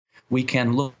We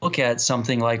can look at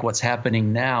something like what's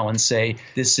happening now and say,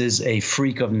 this is a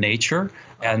freak of nature,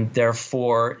 and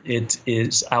therefore it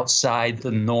is outside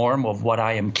the norm of what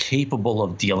I am capable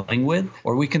of dealing with.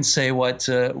 Or we can say what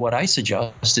I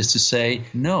suggest is to say,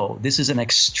 no, this is an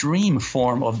extreme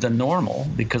form of the normal,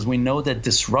 because we know that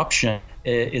disruption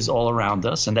is all around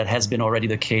us, and that has been already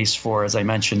the case for, as I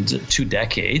mentioned, 2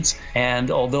 decades.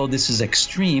 And although this is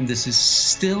extreme, this is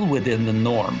still within the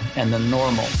norm and the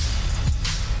normal.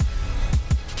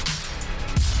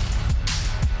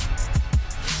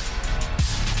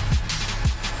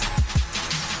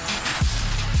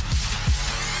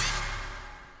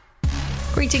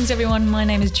 Greetings everyone, my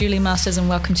name is Julie Masters and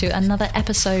welcome to another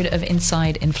episode of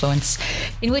Inside Influence,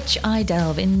 in which I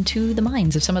delve into the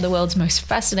minds of some of the world's most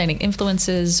fascinating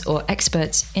influencers or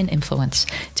experts in influence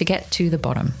to get to the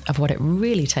bottom of what it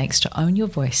really takes to own your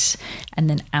voice and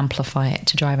then amplify it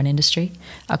to drive an industry,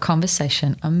 a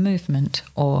conversation, a movement,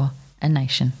 or a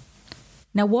nation.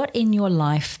 Now, what in your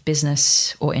life,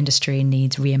 business, or industry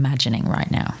needs reimagining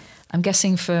right now? I'm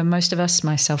guessing for most of us,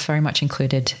 myself very much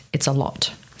included, it's a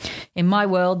lot. In my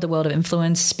world, the world of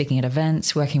influence, speaking at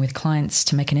events, working with clients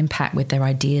to make an impact with their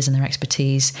ideas and their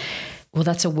expertise, well,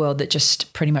 that's a world that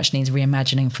just pretty much needs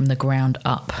reimagining from the ground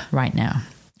up right now.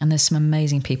 And there's some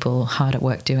amazing people hard at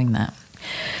work doing that.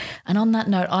 And on that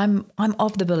note, I'm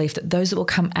of the belief that those that will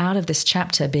come out of this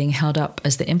chapter being held up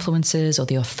as the influencers or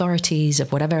the authorities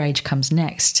of whatever age comes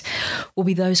next will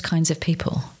be those kinds of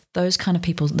people. Those kind of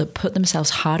people that put themselves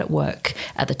hard at work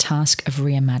at the task of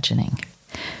reimagining.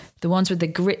 The ones with the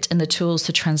grit and the tools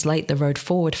to translate the road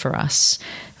forward for us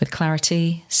with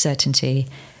clarity, certainty,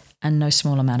 and no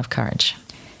small amount of courage.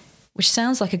 Which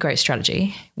sounds like a great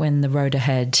strategy when the road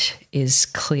ahead is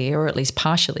clear, or at least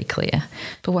partially clear.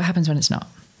 But what happens when it's not?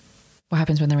 What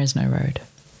happens when there is no road?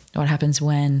 What happens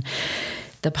when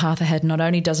the path ahead not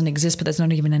only doesn't exist, but there's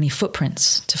not even any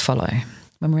footprints to follow?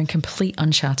 When we're in complete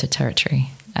uncharted territory,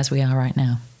 as we are right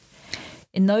now.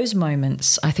 In those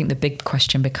moments, I think the big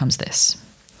question becomes this.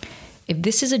 If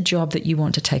this is a job that you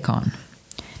want to take on,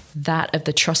 that of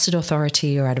the trusted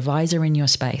authority or advisor in your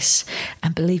space,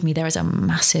 and believe me, there is a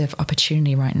massive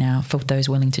opportunity right now for those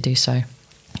willing to do so,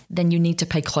 then you need to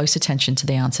pay close attention to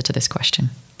the answer to this question.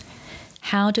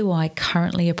 How do I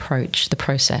currently approach the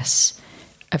process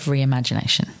of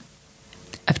reimagination,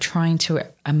 of trying to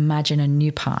imagine a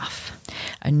new path,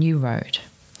 a new road?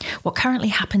 What currently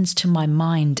happens to my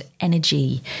mind,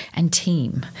 energy, and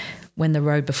team when the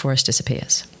road before us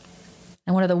disappears?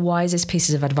 And one of the wisest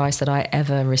pieces of advice that I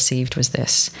ever received was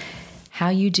this. How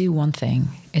you do one thing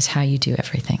is how you do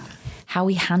everything. How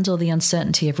we handle the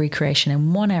uncertainty of recreation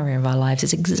in one area of our lives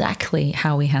is exactly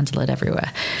how we handle it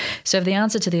everywhere. So if the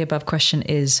answer to the above question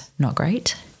is not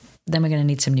great, then we're going to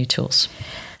need some new tools.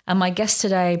 And my guest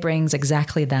today brings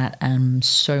exactly that and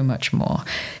so much more.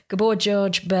 Gabor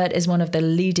George Burt is one of the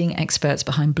leading experts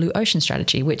behind Blue Ocean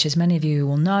Strategy, which, as many of you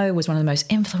will know, was one of the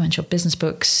most influential business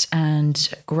books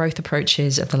and growth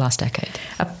approaches of the last decade.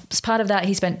 As part of that,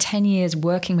 he spent 10 years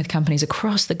working with companies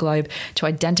across the globe to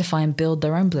identify and build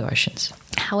their own blue oceans.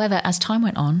 However, as time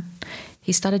went on,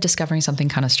 he started discovering something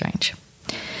kind of strange.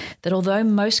 That although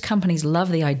most companies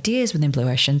love the ideas within Blue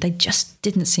Ocean, they just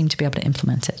didn't seem to be able to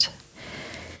implement it.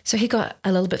 So he got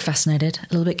a little bit fascinated,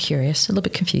 a little bit curious, a little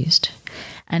bit confused,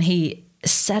 and he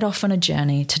set off on a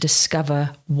journey to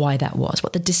discover why that was,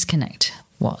 what the disconnect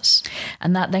was.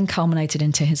 And that then culminated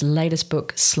into his latest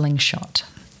book, Slingshot.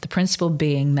 The principle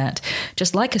being that,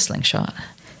 just like a slingshot,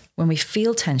 when we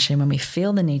feel tension, when we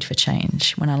feel the need for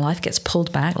change, when our life gets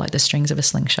pulled back like the strings of a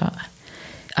slingshot,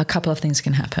 a couple of things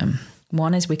can happen.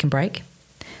 One is we can break,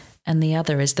 and the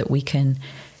other is that we can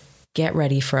get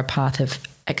ready for a path of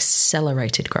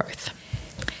accelerated growth.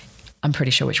 I'm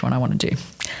pretty sure which one I want to do.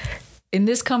 In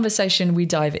this conversation, we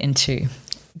dive into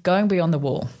going beyond the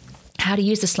wall, how to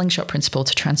use the slingshot principle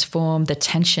to transform the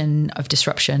tension of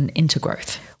disruption into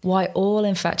growth, why all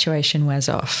infatuation wears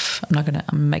off.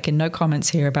 I'm making no comments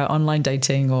here about online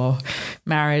dating or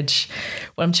marriage.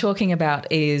 What I'm talking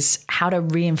about is how to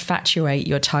re-infatuate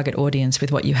your target audience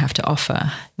with what you have to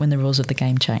offer when the rules of the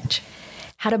game change.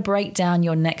 How to break down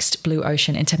your next blue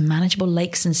ocean into manageable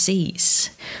lakes and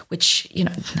seas, which,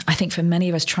 I think for many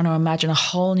of us trying to imagine a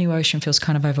whole new ocean feels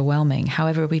kind of overwhelming.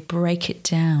 However, we break it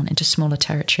down into smaller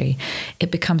territory,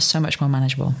 it becomes so much more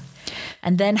manageable.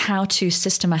 And then how to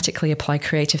systematically apply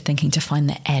creative thinking to find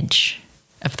the edge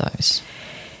of those.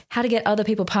 How to get other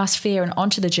people past fear and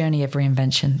onto the journey of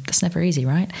reinvention. That's never easy,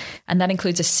 right? And that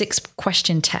includes a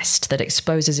 6-question test that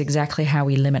exposes exactly how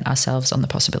we limit ourselves on the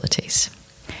possibilities.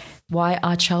 why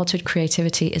our childhood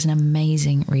creativity is an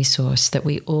amazing resource that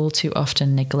we all too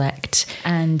often neglect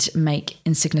and make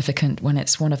insignificant when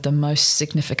it's one of the most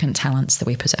significant talents that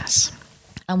we possess.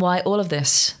 And why all of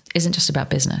this isn't just about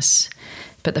business,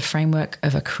 but the framework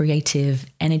of a creative,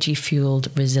 energy-fueled,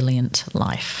 resilient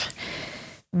life.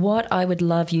 What I would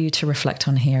love you to reflect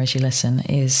on here as you listen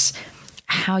is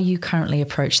how you currently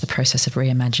approach the process of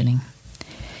reimagining.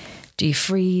 Do you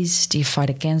freeze? Do you fight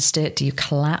against it? Do you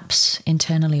collapse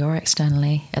internally or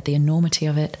externally at the enormity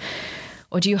of it?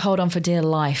 Or do you hold on for dear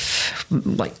life,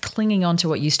 like clinging on to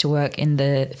what used to work in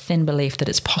the thin belief that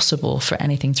it's possible for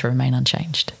anything to remain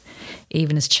unchanged,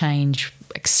 even as change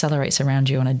accelerates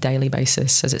around you on a daily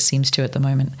basis, as it seems to at the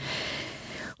moment?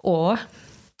 Or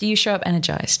do you show up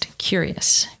energized,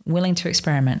 curious, willing to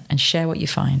experiment and share what you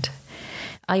find?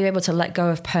 Are you able to let go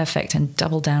of perfect and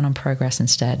double down on progress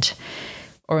instead?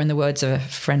 Or in the words of a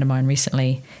friend of mine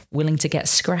recently, willing to get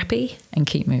scrappy and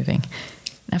keep moving?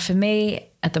 Now, for me,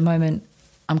 at the moment,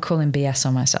 I'm calling BS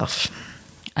on myself.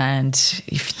 And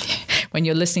when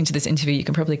you're listening to this interview, you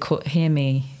can probably hear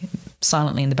me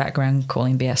silently in the background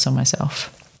calling BS on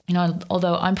myself. You know,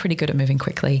 although I'm pretty good at moving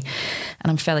quickly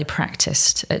and I'm fairly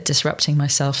practiced at disrupting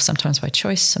myself, sometimes by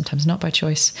choice, sometimes not by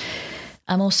choice,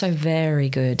 I'm also very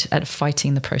good at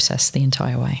fighting the process the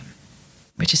entire way,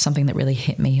 which is something that really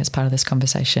hit me as part of this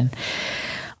conversation.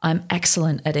 I'm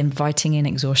excellent at inviting in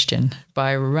exhaustion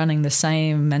by running the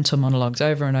same mental monologues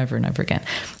over and over and over again.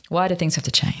 Why do things have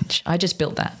to change? I just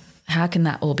built that. How can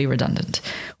that all be redundant?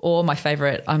 Or my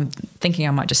favorite, I'm thinking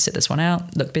I might just sit this one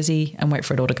out, look busy, and wait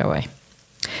for it all to go away.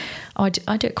 I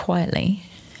do it quietly,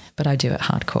 but I do it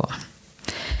hardcore.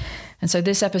 And so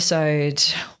this episode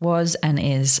was and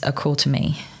is a call to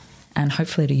me, and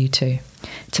hopefully to you too,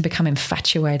 to become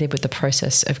infatuated with the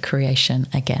process of creation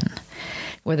again,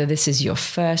 whether this is your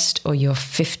first or your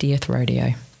 50th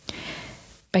rodeo.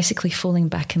 Basically falling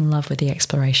back in love with the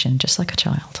exploration, just like a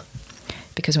child.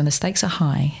 Because when the stakes are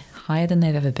high, higher than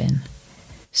they've ever been,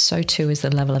 so too is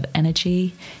the level of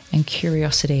energy and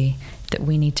curiosity that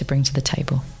we need to bring to the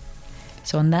table.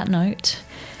 So on that note,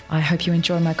 I hope you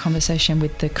enjoy my conversation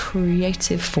with the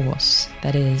creative force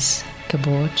that is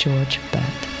Gabor George Burt.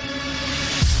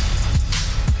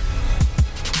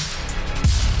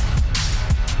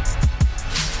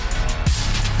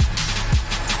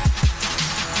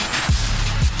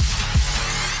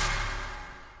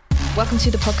 Welcome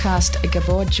to the podcast,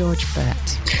 Gabor George Burt.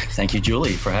 Thank you,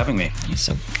 Julie, for having me.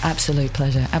 So, absolute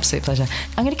pleasure. Absolute pleasure.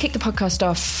 I'm going to kick the podcast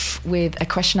off with a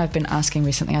question I've been asking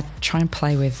recently. I try and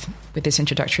play with this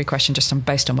introductory question just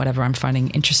based on whatever I'm finding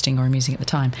interesting or amusing at the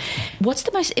time. What's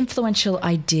the most influential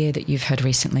idea that you've heard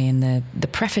recently? And the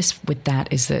preface with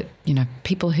that is that, you know,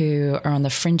 people who are on the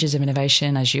fringes of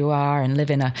innovation, as you are, and live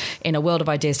in a world of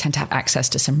ideas tend to have access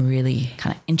to some really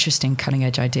kind of interesting cutting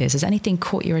edge ideas. Has anything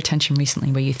caught your attention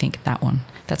recently where you think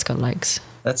that's got legs?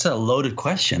 That's a loaded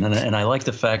question, and I like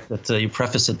the fact that you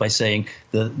preface it by saying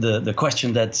the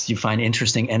question that you find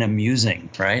interesting and amusing,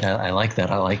 right? I like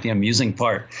that. I like the amusing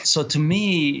part. So to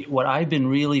me, what I've been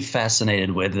really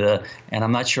fascinated with, and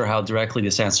I'm not sure how directly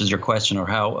this answers your question or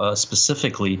how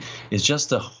specifically, is just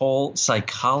the whole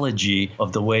psychology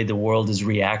of the way the world is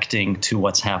reacting to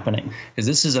what's happening. Because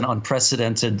this is an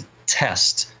unprecedented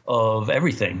test of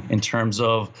everything in terms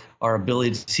of our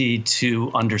ability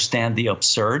to understand the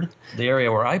absurd. The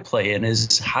area where I play in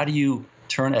is how do you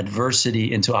turn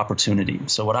adversity into opportunity?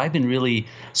 So what I've been really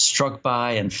struck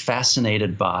by and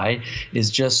fascinated by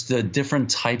is just the different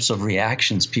types of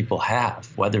reactions people have,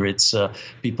 whether it's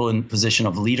people in position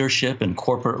of leadership and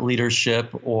corporate leadership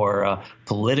or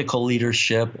political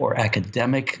leadership or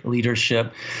academic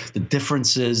leadership, the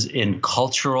differences in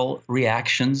cultural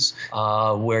reactions,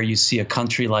 where you see a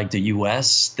country like the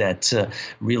US that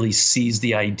really sees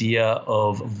the idea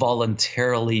of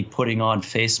voluntarily putting on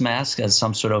face masks as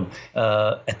some sort of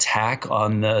attack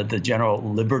on the general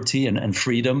liberty and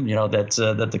freedom, you know, that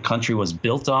the country was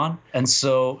built on. And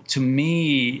so, to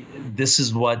me, this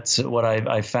is what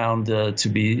I found to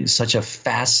be such a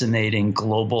fascinating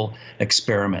global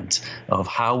experiment of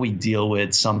how we deal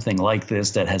with something like this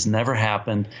that has never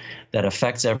happened, that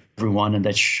affects everyone, and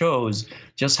that shows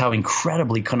just how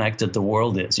incredibly connected the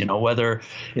world is. You know, whether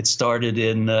it started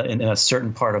in a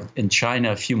certain part in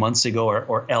China a few months ago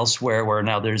or elsewhere, where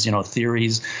now there's, you know,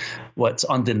 theories what's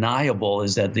undeniable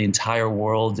is that the entire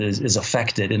world is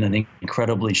affected in an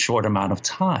incredibly short amount of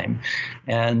time,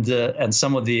 and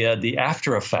some of the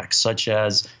after effects, such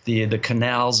as the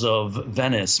canals of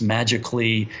Venice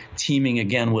magically teeming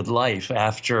again with life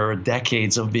after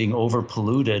decades of being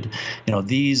overpolluted.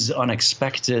 These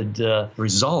unexpected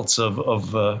results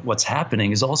of what's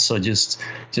happening is also just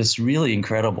really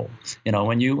incredible.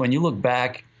 When you look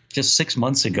back just 6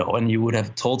 months ago, and you would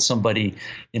have told somebody,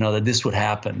 that this would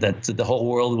happen, that the whole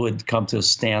world would come to a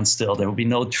standstill. There would be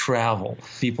no travel.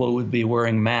 People would be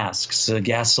wearing masks.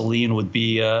 Gasoline would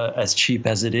be as cheap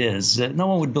as it is. No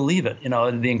one would believe it.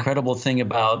 The incredible thing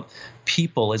about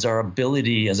people is our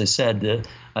ability, as I said,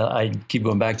 I keep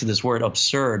going back to this word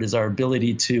absurd, is our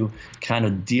ability to kind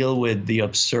of deal with the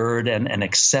absurd and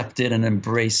accept it and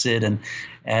embrace it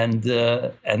and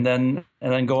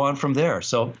then go on from there.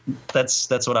 So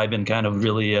that's what I've been kind of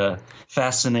really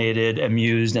fascinated,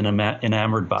 amused, and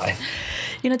enamored by.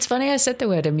 It's funny I said the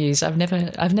word amused. I've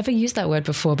never used that word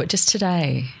before, but just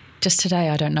today,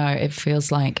 I don't know, it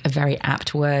feels like a very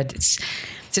apt word. It's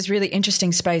this really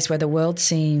interesting space where the world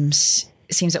seems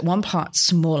at one part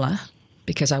smaller,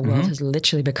 because our world has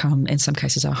literally become, in some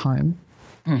cases, our home.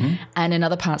 Mm-hmm. And in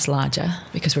other parts larger,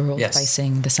 because we're all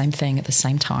facing the same thing at the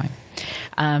same time.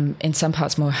 In some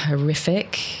parts more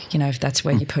horrific, if that's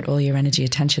where you put all your energy,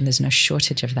 attention, there's no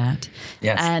shortage of that.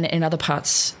 Yes. And in other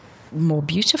parts more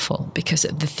beautiful, because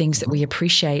of the things that we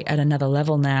appreciate at another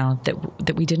level now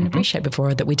that we didn't appreciate before,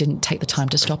 or that we didn't take the time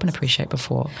to stop and appreciate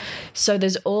before. So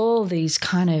there's all these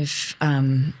kind of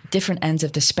different ends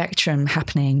of the spectrum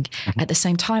happening at the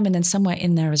same time. And then somewhere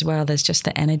in there as well, there's just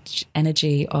the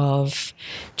energy of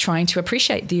trying to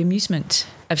appreciate the amusement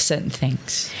of certain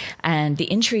things and the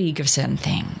intrigue of certain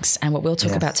things. And what we'll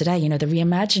talk about today, the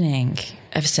reimagining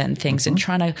of certain things and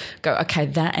trying to go, okay,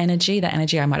 that energy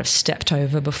I might have stepped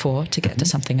over before to get to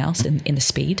something else in the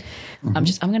speed. I'm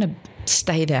going to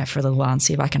stay there for a little while and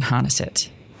see if I can harness it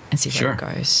and see where it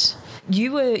goes.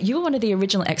 You were one of the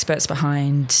original experts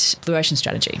behind Blue Ocean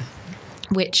Strategy,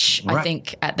 which I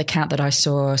think at the count that I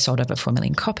saw sold over 4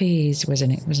 million copies, was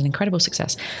an incredible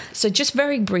success. So just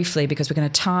very briefly, because we're going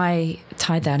to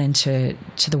tie that into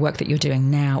the work that you're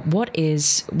doing now, what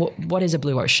is a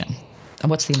blue ocean and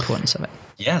what's the importance of it?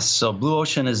 Yes. So blue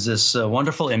ocean is this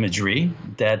wonderful imagery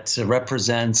that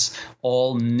represents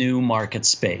all new market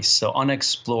space. So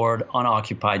unexplored,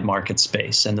 unoccupied market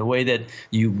space. And the way that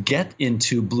you get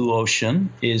into blue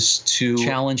ocean is to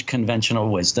challenge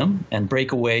conventional wisdom and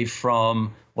break away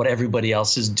from what everybody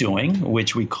else is doing,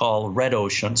 which we call red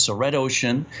ocean. So red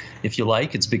ocean, if you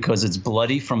like, it's because it's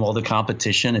bloody from all the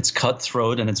competition. It's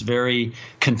cutthroat and it's very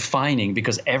confining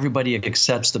because everybody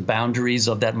accepts the boundaries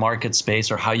of that market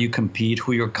space or how you compete,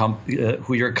 who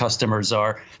your customers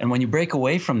are. And when you break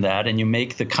away from that and you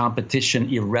make the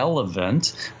competition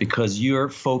irrelevant because your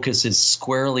focus is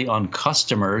squarely on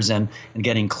customers and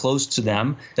getting close to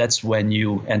them, that's when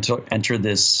you enter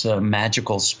this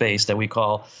magical space that we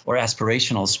call, or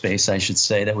aspirational space, I should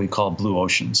say, that we call blue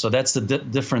ocean. So that's the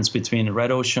difference between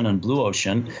red ocean and blue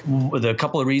ocean. The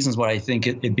couple of reasons why I think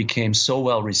it became so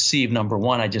well received. Number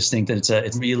one, I just think that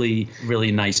it's really,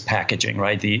 really nice packaging,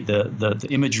 right? The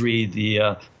imagery,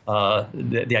 the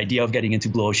idea of getting into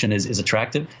blue ocean is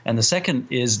attractive. And the second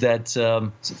is that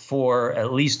for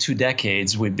at least 2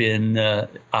 decades, we've been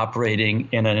operating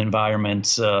in an environment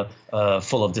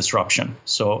full of disruption.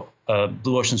 So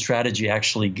Blue Ocean Strategy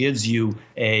actually gives you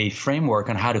a framework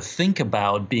on how to think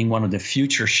about being one of the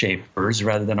future shapers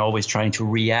rather than always trying to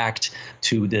react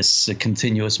to this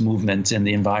continuous movement in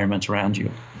the environment around you.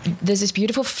 There's this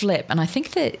beautiful flip, and I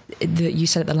think that you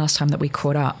said it the last time that we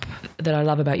caught up, that I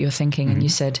love about your thinking, and you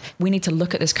said we need to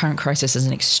look at this current crisis as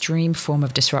an extreme form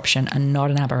of disruption and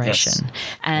not an aberration. Yes.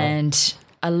 And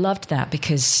I loved that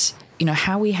because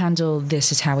how we handle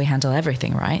this is how we handle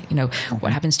everything, right?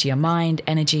 What happens to your mind,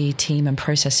 energy, team, and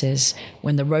processes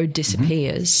when the road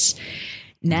disappears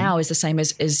now is the same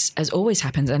as always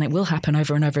happens, and it will happen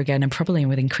over and over again and probably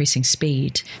with increasing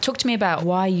speed. Talk to me about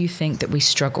why you think that we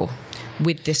struggle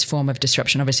with this form of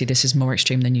disruption. Obviously, this is more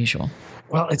extreme than usual.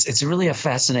 Well, it's really a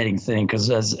fascinating thing because,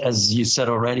 as you said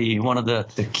already, one of the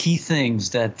key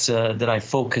things that I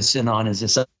focus in on is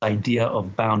this idea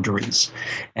of boundaries.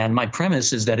 And my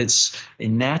premise is that it's a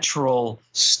natural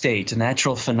state, a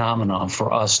natural phenomenon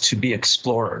for us to be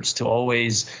explorers, to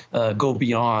always go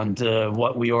beyond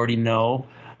what we already know,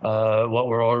 what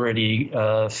we're already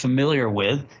familiar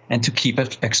with, and to keep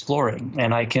exploring.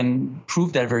 And I can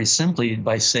prove that very simply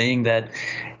by saying that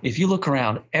if you look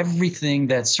around, everything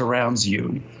that surrounds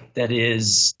you that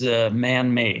is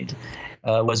man-made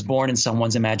was born in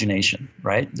someone's imagination,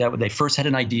 right? That they first had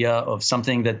an idea of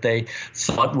something that they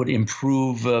thought would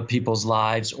improve people's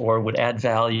lives or would add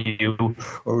value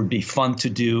or would be fun to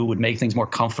do, would make things more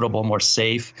comfortable, more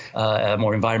safe,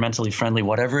 more environmentally friendly,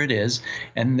 whatever it is.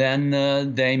 And then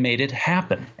they made it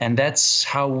happen. And that's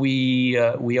how we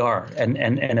are.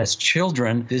 And as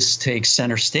children, this takes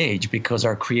center stage because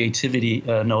our creativity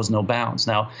knows no bounds.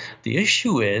 Now, the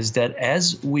issue is that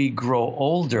as we grow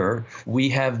older, we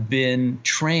have been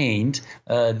trained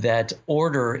that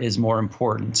order is more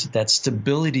important, that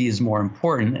stability is more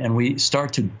important, and we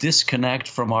start to disconnect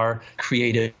from our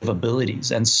creative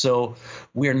abilities. And so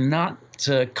we're not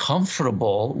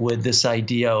comfortable with this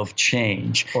idea of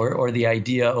change or the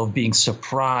idea of being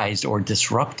surprised or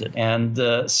disrupted. And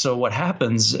so what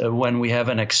happens when we have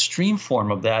an extreme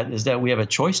form of that is that we have a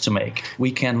choice to make.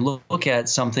 We can look at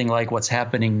something like what's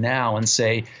happening now and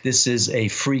say, this is a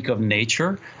freak of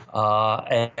nature.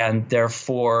 And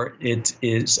therefore, it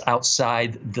is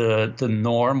outside the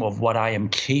norm of what I am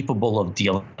capable of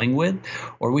dealing with.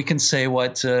 Or we can say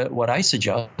what I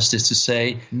suggest is to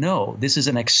say, no, this is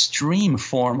an extreme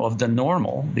form of the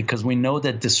normal, because we know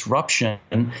that disruption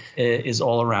is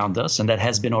all around us. And that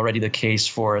has been already the case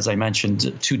for, as I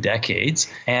mentioned, 2 decades.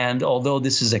 And although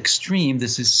this is extreme,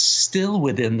 this is still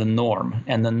within the norm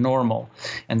and the normal.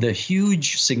 And the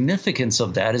huge significance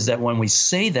of that is that when we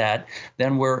say that,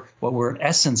 then we're in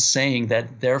essence saying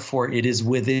that therefore it is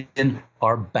within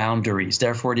our boundaries.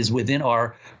 Therefore, it is within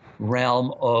our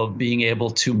realm of being able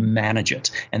to manage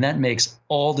it. And that makes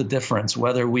all the difference,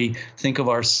 whether we think of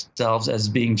ourselves as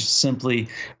being simply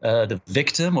the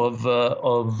victim of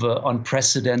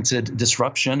unprecedented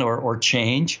disruption or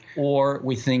change, or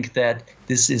we think that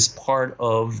this is part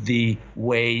of the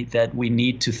way that we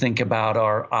need to think about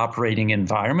our operating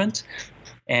environment.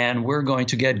 And we're going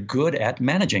to get good at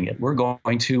managing it. We're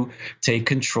going to take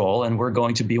control, and we're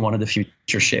going to be one of the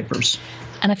future shapers.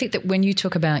 And I think that when you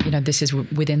talk about, this is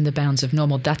within the bounds of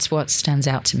normal, that's what stands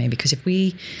out to me. Because if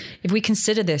we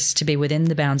consider this to be within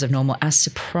the bounds of normal, as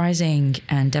surprising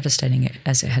and devastating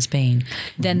as it has been,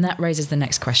 then that raises the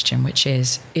next question, which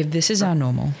is, if this is our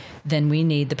normal, then we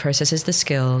need the processes, the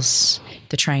skills,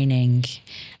 the training,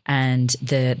 and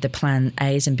the plan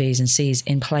A's and B's and C's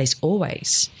in place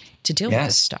always to deal with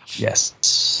this stuff.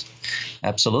 Yes,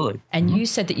 absolutely. And you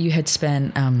said that you had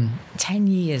spent 10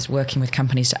 years working with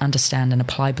companies to understand and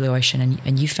apply Blue Ocean,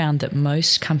 and you found that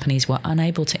most companies were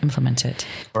unable to implement it,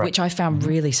 right, which I found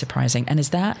really surprising. And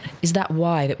is that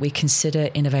why that we consider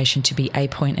innovation to be a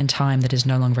point in time that is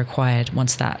no longer required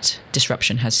once that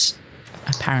disruption has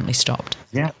apparently stopped?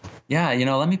 Yeah,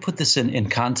 let me put this in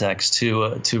context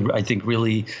to I think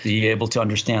really be able to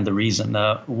understand the reason.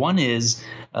 One is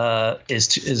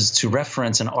to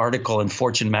reference an article in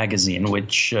Fortune magazine,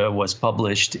 which was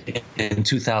published in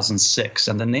 2006.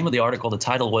 And the name of the article, the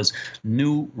title was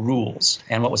New Rules.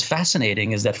 And what was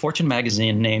fascinating is that Fortune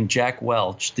magazine named Jack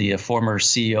Welch, the former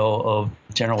CEO of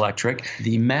General Electric,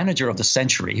 the manager of the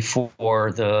century for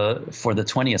the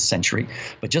 20th century.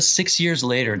 But just 6 years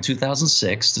later, in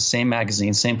 2006, the same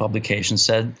magazine, same publication,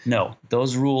 said, no,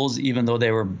 those rules, even though they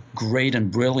were great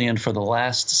and brilliant for the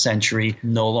last century,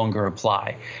 no longer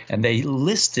apply. And they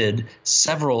listed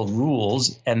several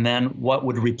rules and then what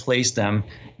would replace them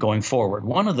going forward.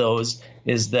 One of those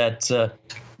is that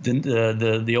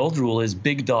the old rule is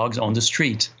big dogs own the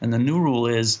street. And the new rule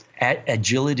is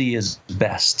agility is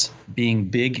best. Being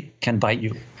big can bite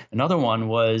you. Another one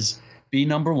was be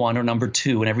number one or number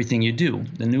two in everything you do.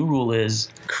 The new rule is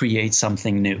create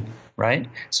something new. Right?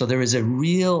 So there is a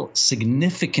real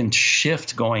significant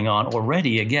shift going on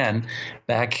already, again,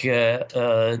 back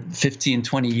 15,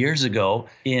 20 years ago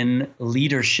in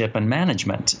leadership and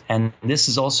management. And this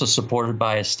is also supported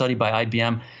by a study by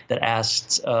IBM that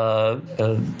asked,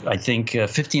 I think,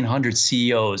 1,500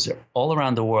 CEOs all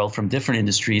around the world from different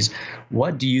industries,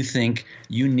 what do you think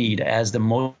you need as the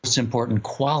most important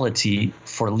quality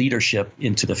for leadership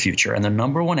into the future? And the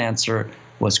number one answer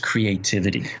was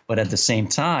creativity. But at the same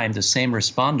time, the same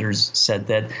responders said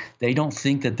that they don't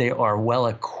think that they are well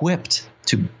equipped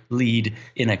to lead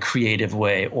in a creative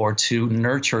way or to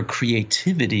nurture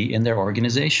creativity in their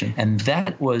organization. And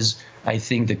that was, I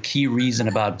think, the key reason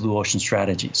about Blue Ocean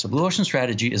Strategy. So Blue Ocean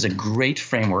Strategy is a great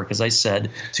framework, as I said,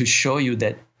 to show you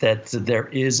that there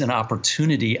is an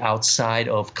opportunity outside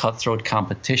of cutthroat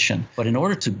competition. But in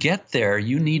order to get there,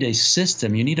 you need a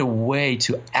system, you need a way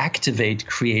to activate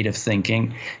creative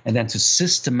thinking and then to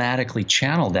systematically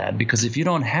channel that. Because if you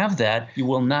don't have that, you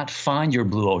will not find your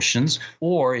blue oceans,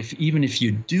 or even if if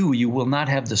you do, you will not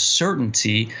have the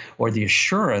certainty or the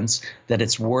assurance that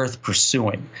it's worth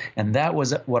pursuing. And that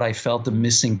was what I felt the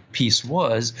missing piece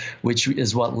was, which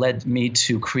is what led me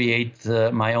to create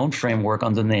my own framework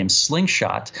under the name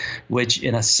Slingshot, which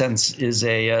in a sense is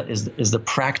the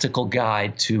practical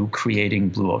guide to creating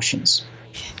blue oceans.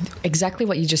 Exactly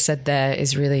what you just said there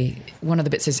is really, one of the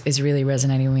bits is really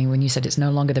resonating with me when you said it's no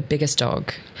longer the biggest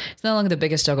dog. It's no longer the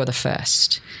biggest dog or the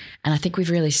first. And I think we've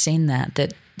really seen that the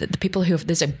people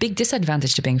there's a big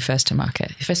disadvantage to being first to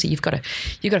market. Firstly, you've got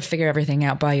to figure everything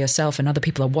out by yourself, and other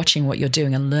people are watching what you're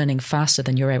doing and learning faster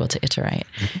than you're able to iterate.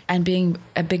 Mm-hmm. And being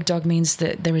a big dog means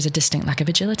that there is a distinct lack of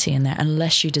agility in there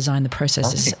unless you design the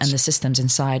processes and the systems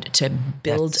inside to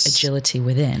build agility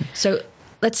within. So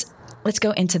let's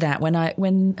go into that. When I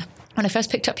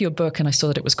first picked up your book and I saw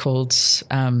that it was called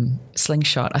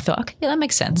Slingshot, I thought, okay, yeah, that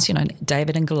makes sense. You know,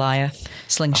 David and Goliath,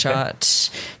 Slingshot,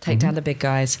 take down the big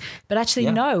guys. But actually,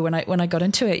 no, when I got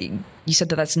into it, you said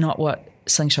that that's not what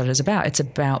Slingshot is about. It's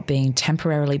about being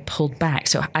temporarily pulled back.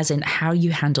 So as in how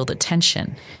you handle the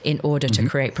tension in order to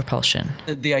create propulsion.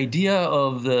 The idea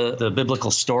of the biblical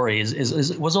story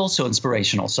was also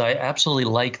inspirational. So I absolutely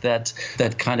like that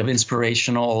kind of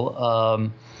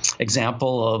inspirational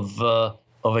example of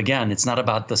again, it's not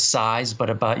about the size, but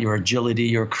about your agility,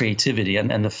 your creativity,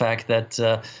 and the fact that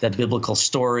that biblical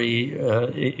story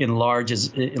in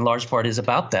large part is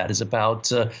about that. Is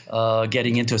about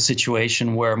getting into a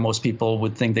situation where most people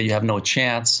would think that you have no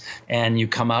chance, and you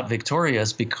come out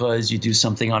victorious because you do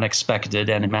something unexpected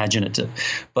and imaginative.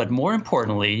 But more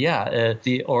importantly,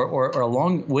 or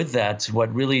along with that,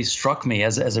 what really struck me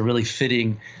as a really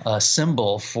fitting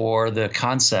symbol for the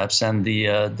concepts and the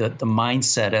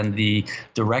mindset and the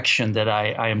direction that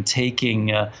I am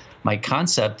taking my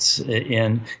concept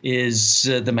in is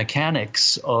the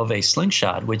mechanics of a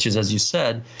slingshot, which is, as you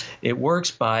said, it works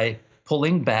by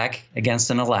pulling back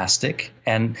against an elastic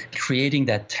and creating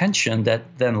that tension that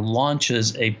then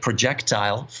launches a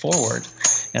projectile forward.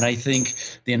 And I think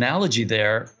the analogy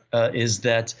there is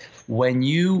that when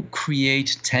you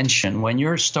create tension, when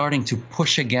you're starting to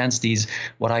push against these,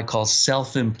 what I call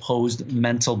self-imposed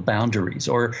mental boundaries,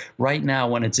 or right now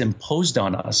when it's imposed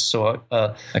on us, so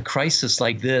a crisis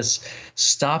like this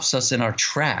stops us in our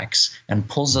tracks and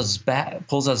pulls us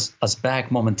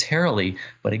back momentarily.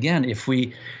 But again, if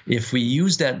we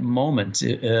use that moment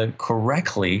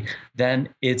correctly, then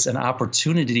it's an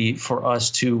opportunity for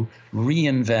us to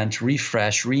reinvent,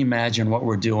 refresh, reimagine what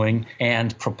we're doing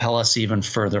and propel us even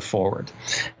further forward.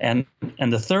 And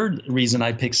the third reason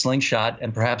I picked Slingshot,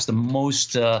 and perhaps the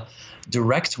most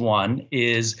direct one,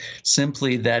 is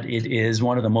simply that it is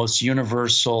one of the most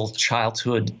universal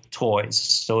childhood toys.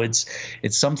 So it's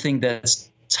something that's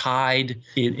tied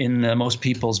in most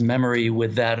people's memory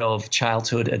with that of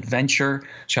childhood adventure,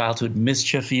 childhood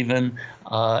mischief even,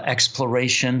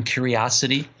 exploration,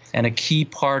 curiosity. And a key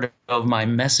part of my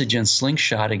message in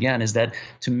Slingshot, again, is that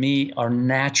to me, our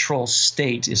natural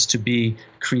state is to be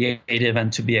creative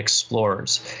and to be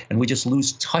explorers. And we just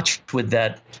lose touch with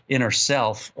that inner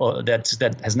self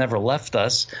that has never left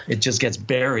us. It just gets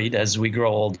buried as we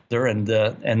grow older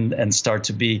and start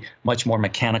to be much more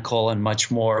mechanical and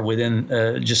much more within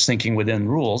just thinking within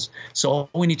rules. So all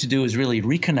we need to do is really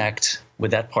reconnect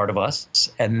with that part of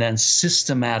us and then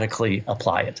systematically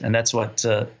apply it. And that's what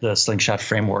the Slingshot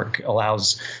framework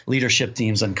allows leadership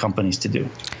teams and companies to do.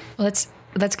 Well,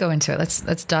 let's go into it.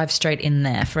 Let's dive straight in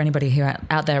there for anybody who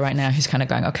out there right now who's kind of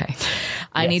going, okay,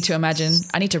 I need to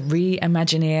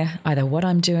reimagineer either what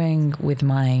I'm doing with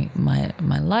my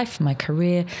life, my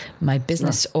career, my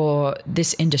business, or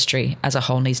this industry as a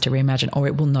whole needs to reimagine, or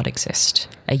it will not exist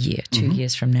a year, 2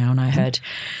 years from now. And I heard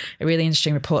a really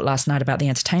interesting report last night about the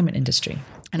entertainment industry.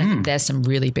 And I think there's some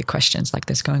really big questions like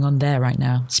this going on there right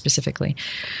now specifically.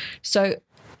 So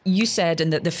you said,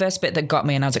 and the first bit that got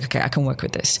me, and I was like, okay, I can work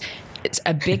with this. It's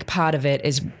a big part of it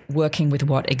is working with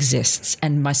what exists.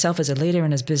 And myself as a leader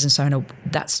and as business owner,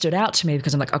 that stood out to me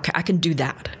because I'm like, okay, I can do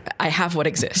that. I have what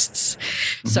exists.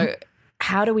 So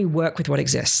how do we work with what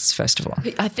exists, first of all?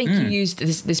 I think you used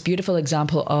this beautiful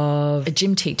example of a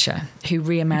gym teacher who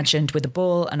reimagined with a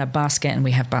ball and a basket, and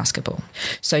we have basketball.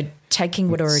 So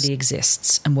taking what already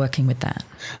exists and working with that.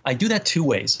 I do that two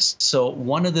ways. So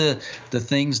one of the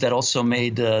things that also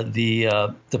made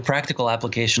the practical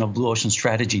application of Blue Ocean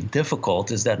strategy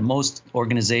difficult is that most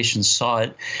organizations saw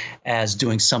it as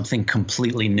doing something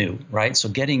completely new, right? So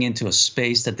getting into a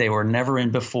space that they were never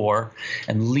in before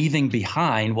and leaving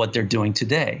behind what they're doing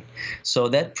today. So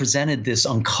that presented this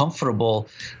uncomfortable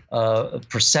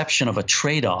perception of a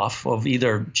trade-off of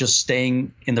either just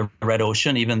staying in the red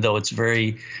ocean, even though it's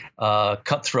very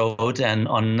cutthroat and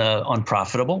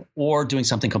unprofitable, or doing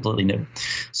something completely new.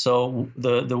 So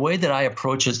the way that I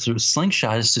approach it through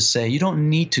Slingshot is to say you don't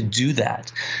need to do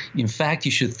that. In fact,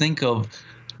 you should think of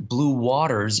blue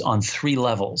waters on 3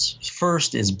 levels.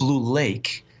 First is blue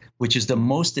lake, which is the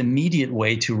most immediate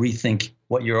way to rethink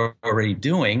what you're already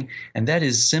doing. And that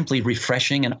is simply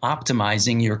refreshing and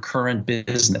optimizing your current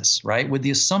business, right? With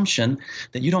the assumption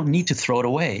that you don't need to throw it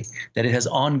away, that it has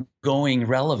ongoing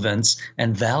relevance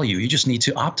and value. You just need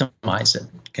to optimize it,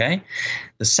 okay?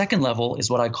 The second level is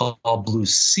what I call blue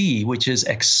sea, which is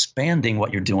expanding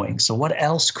what you're doing. So what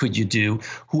else could you do?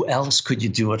 Who else could you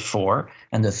do it for?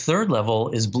 And the third level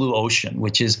is blue ocean,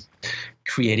 which is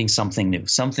creating something new,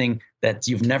 something that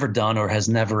you've never done or has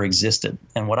never existed.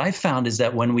 And what I found is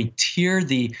that when we tier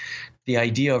the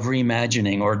idea of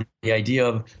reimagining or the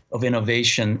idea of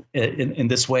innovation in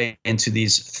this way into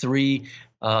these 3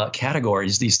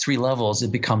 categories, these 3 levels,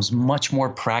 it becomes much more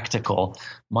practical,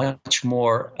 much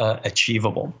more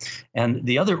achievable. And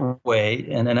the other way,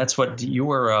 and that's what you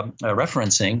were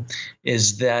referencing,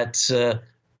 is that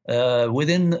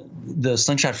within the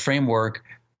Slingshot framework,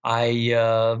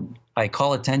 I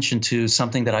call attention to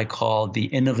something that I call the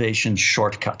innovation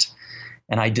shortcut.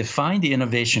 And I define the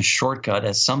innovation shortcut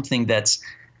as something that's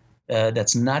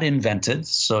not invented.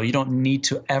 So you don't need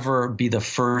to ever be the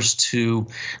first to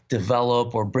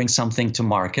develop or bring something to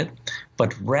market,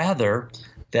 but rather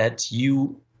that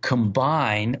you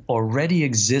combine already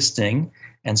existing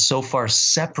and so far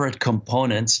separate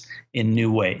components in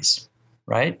new ways.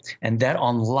 Right? And that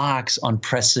unlocks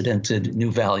unprecedented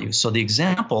new value. So the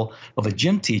example of a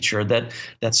gym teacher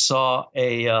that saw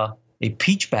a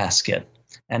peach basket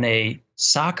and a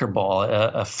soccer ball,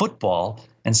 a football,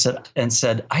 and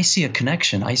said, I see a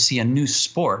connection. I see a new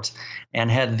sport,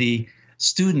 and had the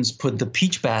students put the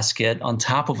peach basket on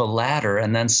top of a ladder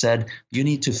and then said, you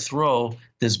need to throw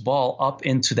this ball up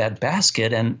into that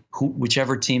basket, and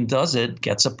whichever team does it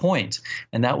gets a point.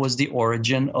 And that was the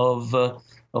origin of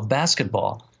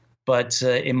basketball. But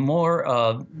a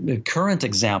more current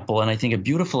example, and I think a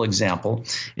beautiful example,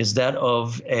 is that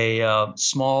of a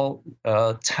small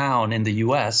town in the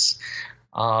U.S.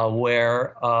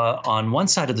 Where on one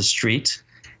side of the street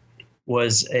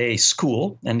was a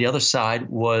school, and the other side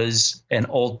was an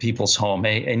old people's home,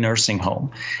 a nursing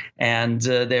home. And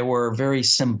they were very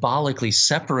symbolically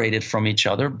separated from each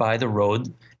other by the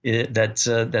road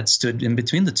that stood in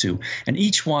between the two. And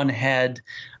each one had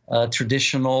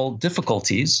traditional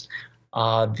difficulties.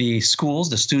 The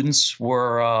students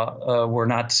were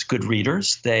not good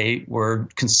readers. They were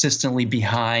consistently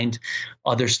behind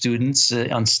other students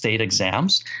on state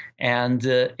exams. And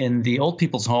in the old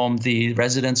people's home, the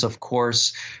residents, of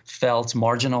course, felt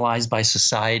marginalized by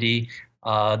society,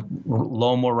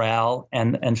 low morale,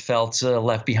 and felt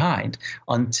left behind,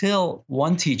 until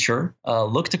one teacher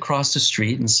looked across the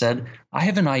street and said, I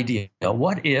have an idea.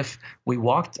 What if we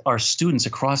walked our students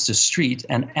across the street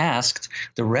and asked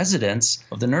the residents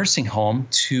of the nursing home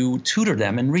to tutor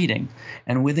them in reading?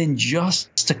 And within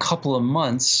just a couple of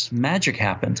months, magic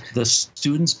happened. The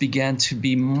students began to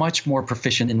be much more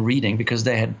proficient in reading because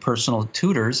they had personal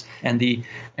tutors, and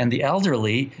the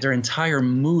elderly, their entire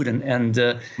mood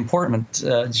and comportment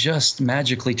just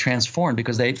magically transformed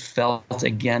because they felt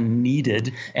again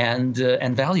needed and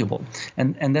valuable.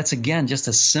 And that's again just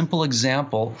a simple example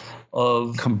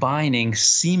of combining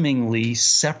seemingly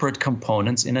separate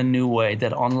components in a new way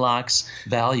that unlocks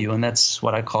value, and that's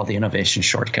what I call the innovation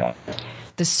shortcut.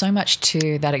 There's so much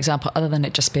to that example, other than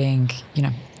it just being,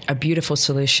 a beautiful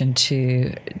solution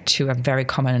to a very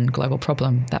common global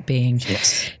problem, that being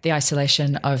the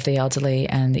isolation of the elderly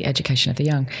and the education of the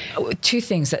young. 2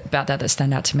 things about that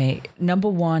stand out to me. Number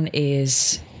one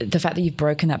is the fact that you've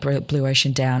broken that blue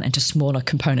ocean down into smaller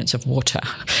components of water,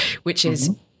 which is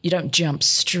you don't jump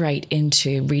straight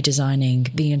into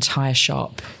redesigning the entire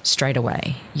shop straight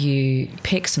away. You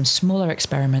pick some smaller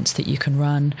experiments that you can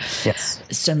run,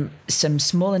 some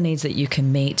smaller needs that you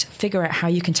can meet, figure out how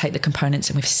you can take the components.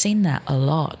 And we've seen that a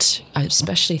lot,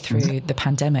 especially through the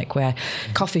pandemic, where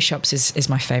coffee shops is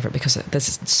my favorite because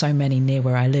there's so many near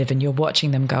where I live, and you're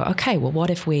watching them go, okay, well, what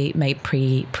if we made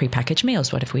pre-packaged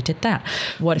meals? What if we did that?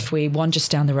 What if one just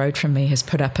down the road from me has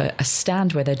put up a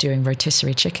stand where they're doing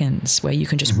rotisserie chickens, where you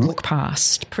can just walk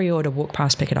past, pre-order, walk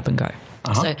past, pick it up and go.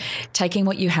 So taking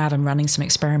what you have and running some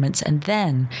experiments, and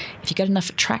then if you get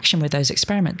enough traction with those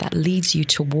experiments, that leads you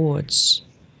towards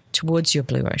towards your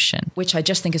blue ocean, which I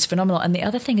just think is phenomenal. And the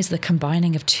other thing is the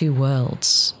combining of two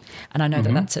worlds. And I know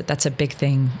that that's a big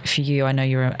thing for you. I know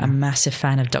you're a massive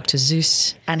fan of Dr.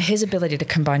 Seuss and his ability to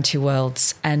combine two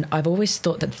worlds. And I've always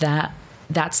thought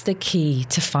that's the key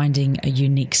to finding a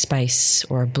unique space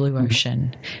or a blue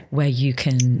ocean where you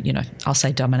can, I'll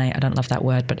say dominate. I don't love that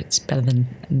word, but it's better than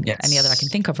any other I can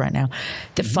think of right now.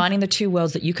 That finding the two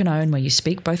worlds that you can own, where you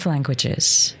speak both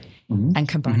languages and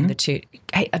combining the two.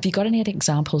 Hey, have you got any other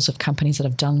examples of companies that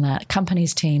have done that?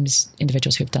 Companies, teams,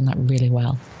 individuals who have done that really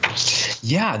well?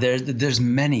 Yeah, there's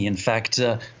many. In fact,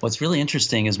 what's really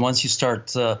interesting is once you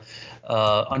start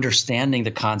understanding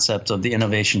the concept of the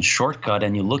innovation shortcut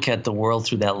and you look at the world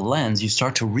through that lens, you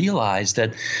start to realize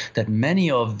that many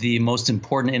of the most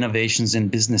important innovations in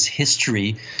business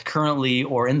history currently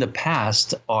or in the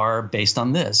past are based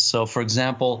on this. So, for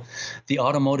example, the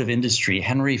automotive industry,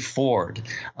 Henry Ford,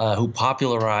 who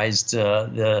popularized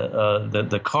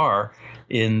the car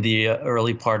in the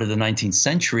early part of the 19th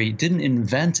century, didn't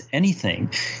invent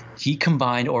anything. He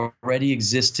combined already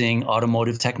existing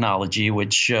automotive technology,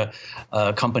 which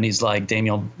companies like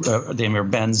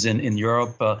Daimler-Benz in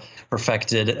Europe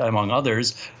perfected, among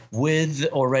others, with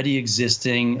already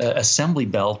existing assembly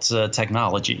belt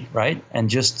technology, right? And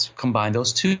just combine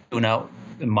those two. Now,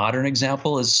 a modern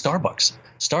example is Starbucks.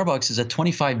 Starbucks is a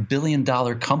 $25 billion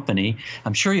company.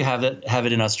 I'm sure you have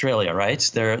it in Australia,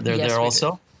 right? They're there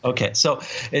also. Okay, so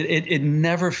it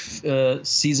never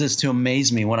ceases to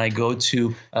amaze me when I go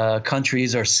to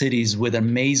countries or cities with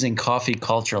amazing coffee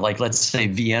culture, like let's say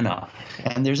Vienna,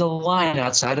 and there's a line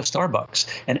outside of Starbucks,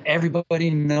 and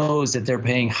everybody knows that they're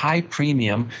paying high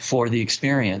premium for the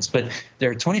experience. But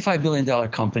their $25 billion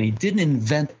company didn't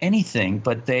invent anything,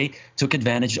 but they took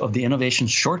advantage of the innovation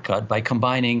shortcut by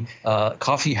combining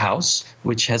coffee house,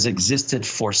 which has existed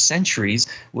for centuries,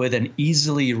 with an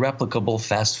easily replicable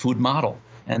fast food model.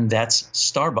 And that's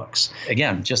Starbucks.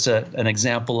 Again, just an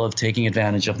example of taking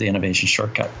advantage of the innovation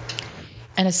shortcut.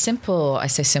 And I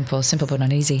say simple but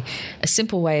not easy. A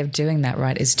simple way of doing that,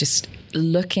 right, is just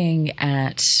looking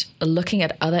at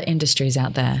other industries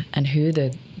out there and who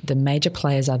the major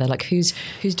players are there, like who's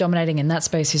dominating in that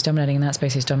space, who's dominating in that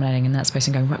space, who's dominating in that space,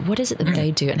 and going, right, what is it that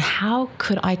they do, and how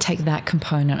could I take that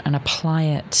component and apply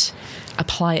it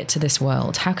to this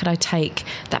world? How could I take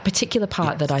that particular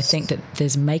part that I think that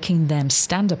there's making them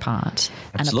stand apart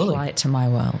and apply it to my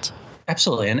world?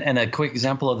 Absolutely. And a quick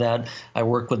example of that, I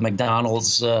worked with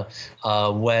McDonald's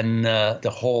when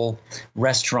the whole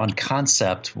restaurant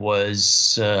concept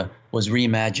was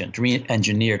reimagined,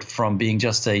 re-engineered from being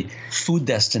just a food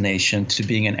destination to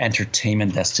being an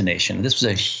entertainment destination. This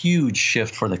was a huge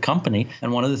shift for the company.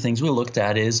 And one of the things we looked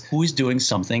at is who is doing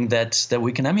something that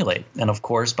we can emulate. And of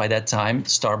course, by that time,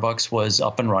 Starbucks was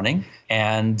up and running,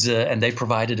 and they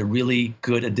provided a really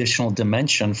good additional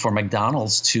dimension for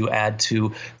McDonald's to add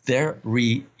to their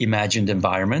reimagined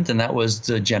environment. And that was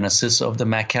the genesis of the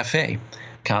McCafe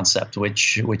concept,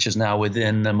 which is now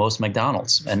within most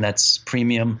McDonald's, and that's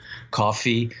premium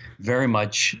coffee, very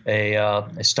much a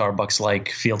Starbucks-like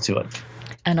feel to it.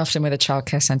 And often with a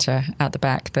childcare centre out the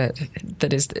back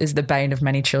that is the bane of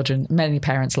many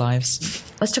parents'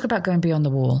 lives. Let's talk about going beyond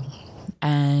the wall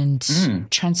and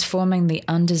transforming the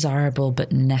undesirable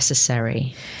but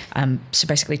necessary. So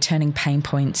basically turning pain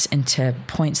points into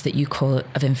points that you call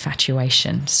of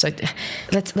infatuation. So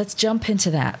let's jump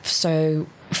into that. So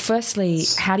firstly,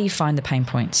 how do you find the pain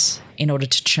points in order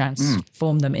to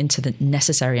transform them into the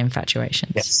necessary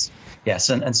infatuations?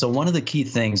 Yes. And so one of the key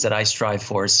things that I strive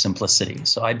for is simplicity.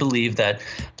 So I believe that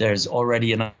there's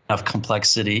already enough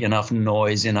complexity, enough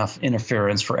noise, enough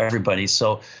interference for everybody.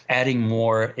 So adding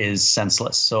more is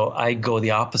senseless. So I go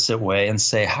the opposite way and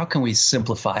say, how can we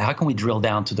simplify? How can we drill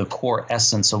down to the core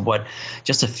essence of what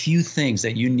just a few things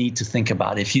that you need to think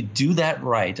about? If you do that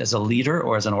right as a leader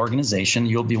or as an organization,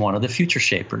 you'll be one of the future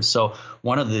shapers. So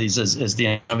one of these is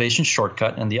the innovation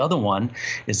shortcut. And the other one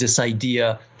is this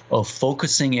idea of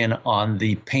focusing in on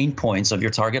the pain points of your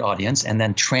target audience and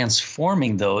then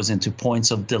transforming those into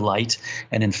points of delight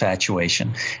and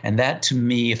infatuation. And that, to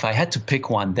me, if I had to pick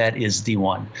one, that is the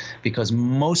one, because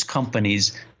most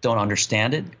companies don't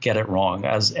understand it, get it wrong,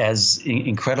 as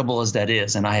incredible as that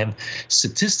is. And I have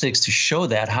statistics to show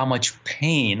that, how much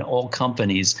pain all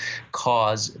companies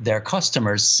cause their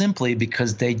customers simply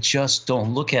because they just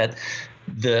don't look at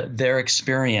their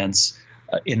experience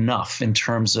enough in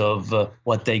terms of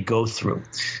what they go through.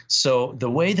 So the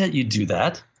way that you do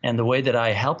that, and the way that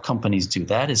I help companies do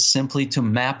that, is simply to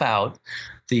map out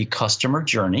the customer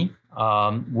journey,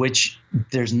 which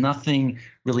there's nothing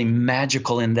really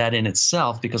magical in that in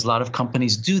itself, because a lot of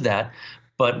companies do that.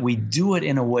 but we do it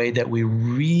in a way that we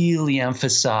really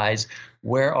emphasize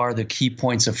where are the key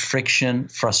points of friction,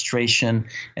 frustration,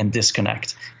 and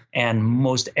disconnect. And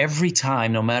most every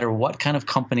time, no matter what kind of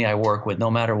company I work with,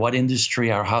 no matter what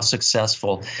industry or how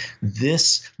successful,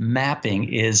 this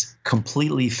mapping is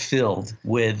completely filled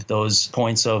with those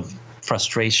points of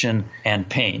frustration and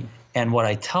pain. And what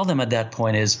I tell them at that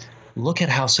point is, look at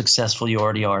how successful you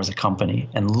already are as a company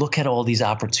and look at all these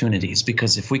opportunities,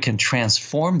 because if we can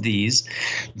transform these,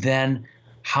 then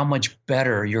how much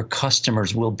better your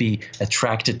customers will be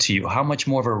attracted to you, how much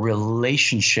more of a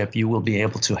relationship you will be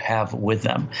able to have with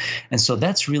them. And so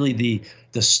that's really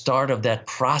the start of that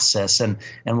process. And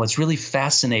what's really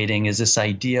fascinating is this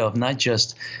idea of not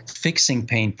just fixing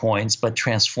pain points, but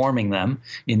transforming them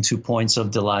into points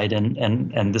of delight.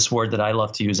 And this word that I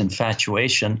love to use,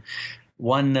 infatuation.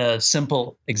 One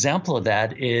simple example of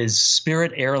that is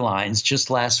Spirit Airlines just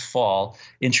last fall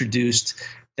introduced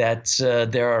that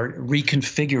they are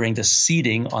reconfiguring the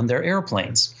seating on their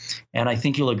airplanes. And I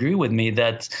think you'll agree with me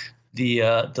that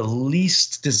the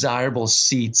least desirable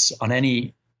seats on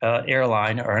any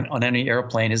airline or on any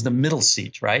airplane is the middle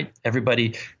seat, right?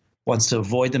 Everybody wants to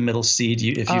avoid the middle seat.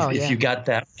 If you got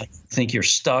that, I think you're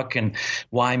stuck, and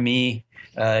why me?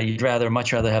 You'd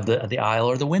much rather have the aisle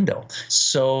or the window.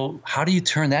 So how do you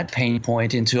turn that pain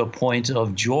point into a point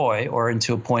of joy or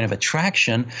into a point of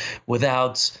attraction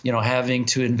without, having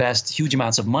to invest huge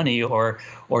amounts of money or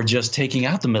just taking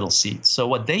out the middle seat? So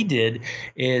what they did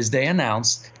is they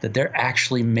announced that they're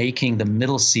actually making the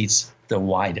middle seats the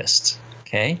widest.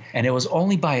 Okay. And it was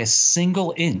only by a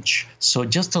single inch. So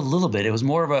just a little bit. It was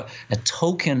more of a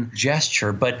token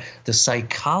gesture. But the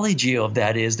psychology of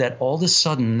that is that all of a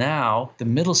sudden now the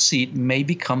middle seat may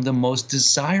become the most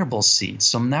desirable seat.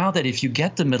 So now that if you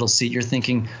get the middle seat, you're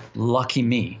thinking, lucky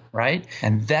me, right?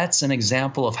 And that's an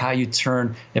example of how you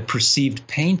turn a perceived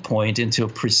pain point into a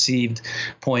perceived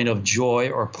point of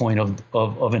joy or point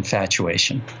of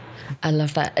infatuation. I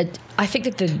love that. I think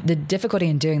that the difficulty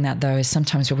in doing that, though, is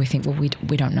sometimes where we think, well,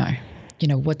 we don't know.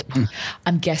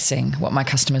 I'm guessing what my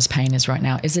customer's pain is right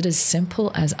now. Is it as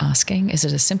simple as asking? Is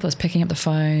it as simple as picking up the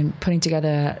phone, putting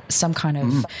together some kind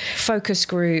of focus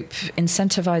group,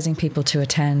 incentivizing people to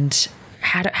attend?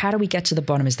 How do we get to the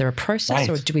bottom? Is there a process,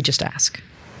 or do we just ask?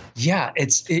 Yeah,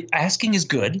 asking is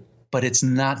good, but it's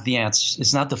not the answer.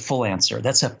 It's not the full answer.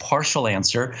 That's a partial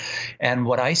answer. And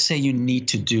what I say you need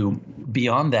to do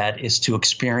beyond that is to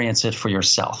experience it for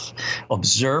yourself.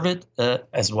 Observe it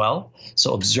as well.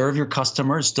 So observe your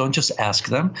customers. Don't just ask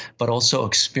them, but also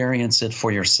experience it for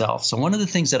yourself. So one of the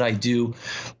things that I do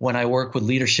when I work with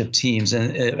leadership teams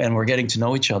and we're getting to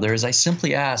know each other is I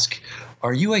simply ask,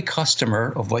 are you a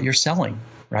customer of what you're selling?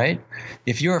 Right?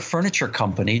 If you're a furniture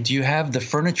company, do you have the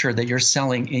furniture that you're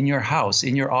selling in your house,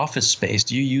 in your office space?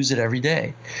 Do you use it every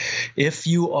day? If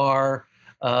you are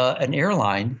an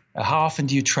airline, how often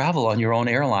do you travel on your own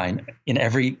airline in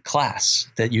every class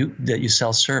that you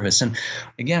sell service? And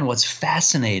again, what's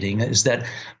fascinating is that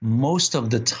most of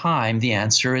the time the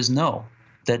answer is no.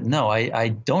 That no, I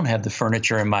don't have the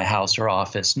furniture in my house or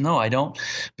office. No, I don't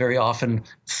very often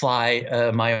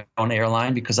fly my own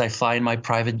airline because I fly in my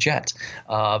private jet,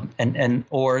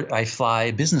 or I fly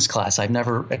business class. I've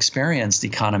never experienced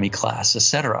economy class,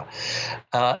 etc.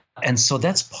 And so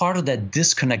that's part of that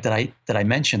disconnect that I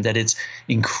mentioned, that it's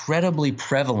incredibly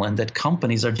prevalent that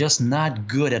companies are just not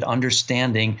good at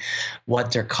understanding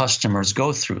what their customers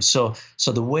go through. So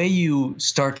the way you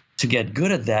start to get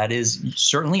good at that is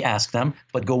certainly ask them,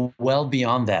 but go well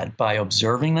beyond that by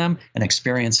observing them and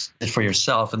experience it for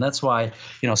yourself. And that's why,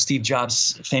 Steve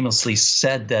Jobs famously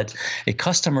said that a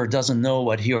customer doesn't know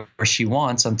what he or she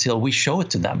wants until we show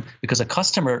it to them, because a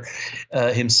customer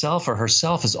himself or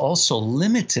herself is also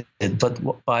limited but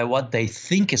by what they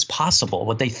think is possible,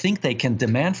 what they think they can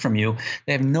demand from you.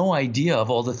 They have no idea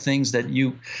of all the things that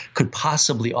you could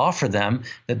possibly offer them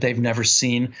that they've never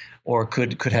seen or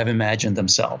could have imagined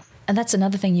themselves. And that's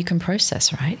another thing you can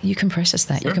process, right? You can process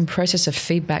that. Sure. You can process a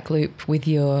feedback loop with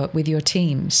your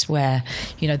teams where,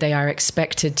 they are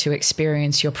expected to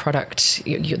experience your product,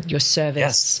 your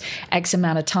service X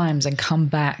amount of times and come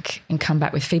back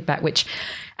with feedback, which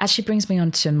actually brings me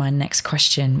on to my next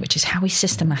question, which is how we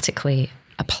systematically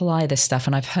apply this stuff.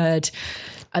 And I've heard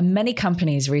many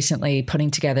companies recently putting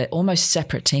together almost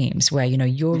separate teams where,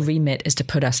 your remit is to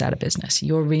put us out of business.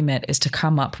 Your remit is to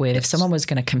come up with, if someone was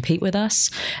going to compete with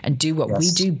us and do what we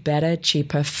do better,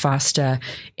 cheaper, faster,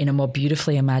 in a more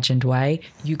beautifully imagined way,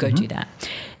 you go do that.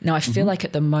 Now, I feel like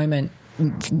at the moment,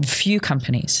 few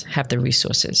companies have the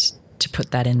resources to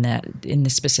put that in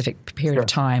this specific period of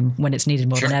time when it's needed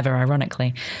more than ever,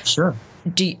 ironically. Sure.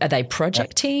 Are they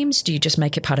project teams? Do you just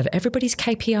make it part of everybody's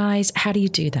KPIs? How do you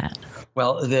do that?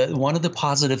 Well, one of the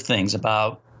positive things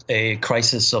about a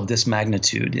crisis of this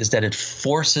magnitude is that it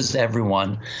forces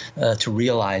everyone to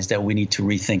realize that we need to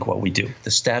rethink what we do.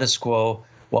 The status quo,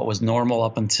 what was normal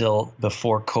up until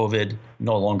before COVID,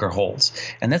 no longer holds.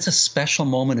 And that's a special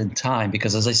moment in time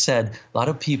because, as I said, a lot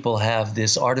of people have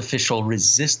this artificial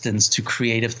resistance to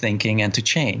creative thinking and to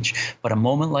change. But a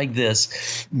moment like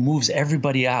this moves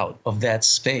everybody out of that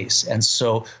space. And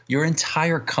so your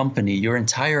entire company, your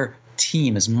entire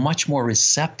team is much more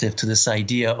receptive to this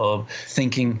idea of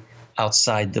thinking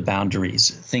outside the boundaries,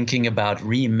 thinking about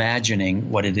reimagining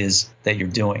what it is that you're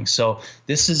doing. So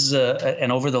this is,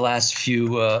 and over the last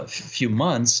few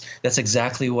months, that's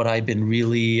exactly what I've been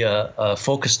really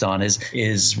focused on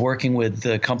is working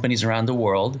with companies around the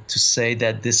world to say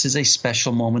that this is a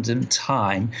special moment in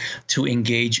time to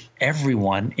engage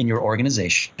everyone in your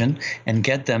organization and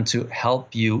get them to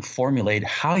help you formulate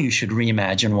how you should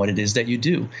reimagine what it is that you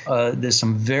do. There's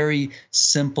some very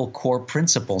simple core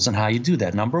principles in how you do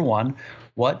that. Number one,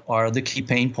 what are the key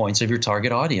pain points of your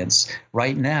target audience?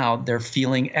 Right now, they're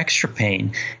feeling extra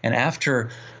pain. And after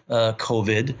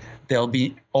COVID, there'll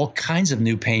be all kinds of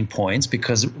new pain points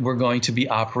because we're going to be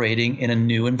operating in a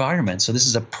new environment. So this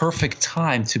is a perfect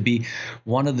time to be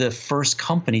one of the first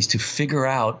companies to figure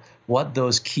out what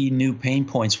those key new pain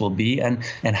points will be and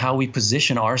how we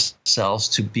position ourselves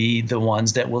to be the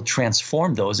ones that will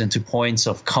transform those into points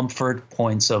of comfort,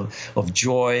 points of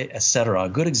joy, etc. A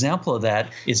good example of that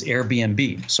is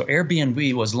Airbnb. So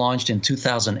Airbnb was launched in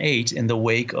 2008 in the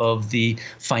wake of the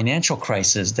financial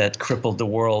crisis that crippled the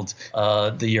world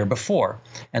the year before.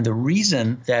 And the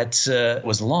reason that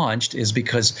was launched is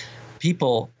because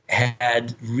people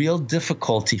had real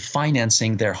difficulty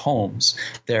financing their homes,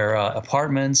 their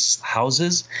apartments,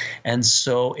 houses. And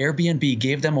so Airbnb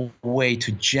gave them a way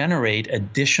to generate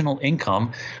additional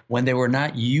income when they were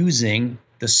not using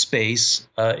the space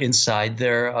inside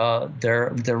their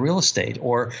real estate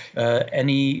or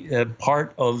any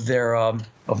part of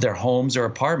their homes or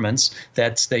apartments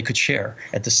that they could share.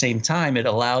 At the same time, it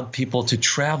allowed people to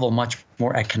travel much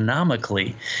more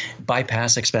economically,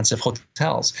 bypass expensive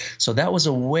hotels. So that was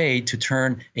a way to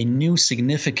turn a new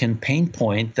significant pain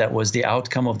point that was the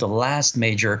outcome of the last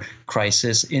major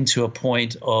crisis into a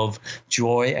point of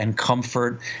joy and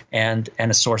comfort and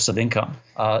a source of income.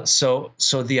 So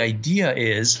the idea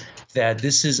is that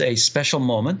this is a special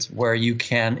moment where you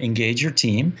can engage your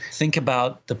team, think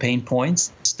about the pain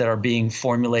points that are being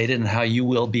formulated and how you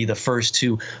will be the first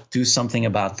to do something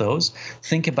about those.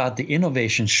 Think about the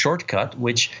innovation shortcut,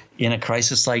 which in a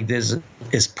crisis like this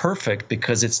is perfect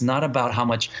because it's not about how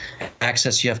much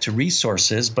access you have to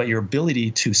resources, but your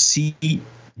ability to see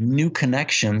new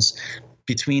connections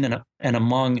between and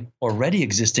among already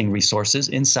existing resources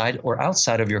inside or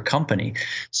outside of your company.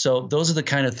 So those are the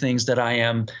kind of things that I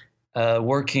am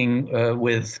working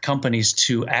with companies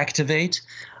to activate.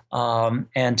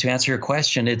 And to answer your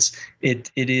question, it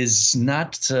is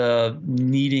not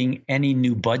needing any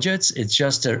new budgets. It's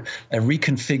just a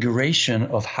reconfiguration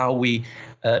of how we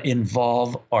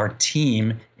involve our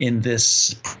team in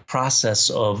this process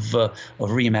of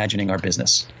reimagining our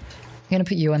business. I'm going to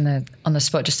put you on the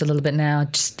spot just a little bit now.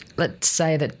 Just let's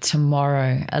say that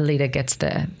tomorrow a leader gets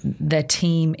their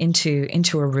team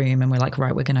into a room and we're like,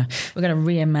 right, we're gonna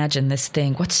reimagine this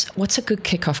thing. What's a good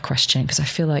kickoff question? Because I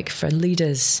feel like for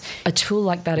leaders, a tool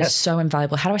like that is so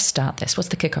invaluable. How do I start this? What's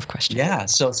the kickoff question? Yeah.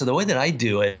 So the way that I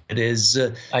do it is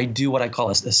I do what I call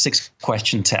a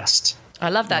 6-question test.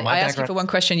 I love that. I asked you for one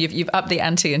question. You've upped the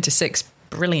ante into 6.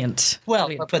 Brilliant. Well,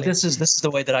 but this is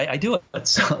the way that I do it.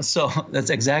 So that's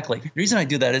exactly. The reason I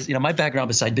do that is, my background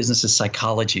beside business is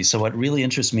psychology. So what really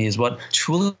interests me is what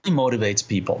truly motivates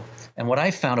people. And what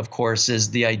I found, of course, is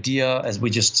the idea, as we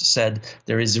just said,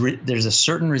 there's a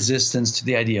certain resistance to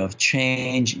the idea of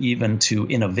change, even to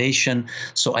innovation.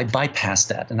 So I bypass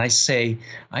that and I say,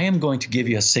 I am going to give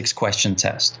you a 6-question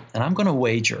test. And I'm going to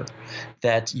wager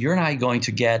that you're not going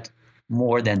to get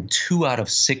more than 2 out of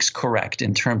 6 correct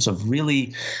in terms of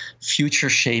really future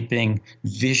shaping,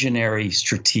 visionary,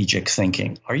 strategic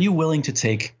thinking. Are you willing to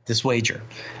take this wager?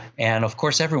 And of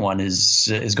course, everyone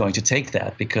is going to take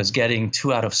that because getting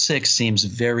 2 out of 6 seems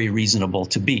very reasonable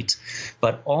to beat.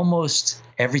 But almost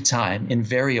every time,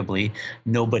 invariably,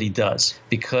 nobody does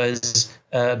because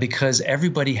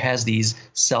everybody has these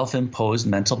self-imposed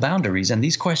mental boundaries. And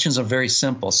these questions are very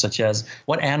simple, such as,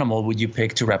 what animal would you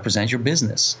pick to represent your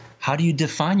business? How do you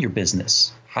define your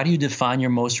business? How do you define your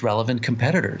most relevant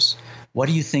competitors? what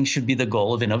do you think should be the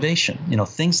goal of innovation?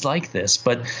 Things like this.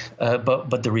 But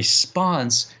the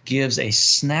response gives a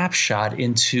snapshot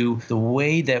into the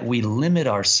way that we limit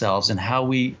ourselves and how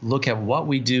we look at what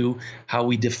we do, how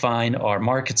we define our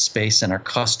market space and our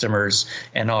customers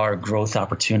and our growth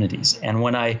opportunities. And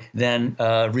when I then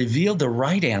reveal the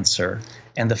right answer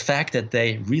and the fact that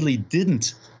they really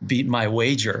didn't beat my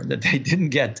wager, that they didn't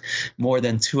get more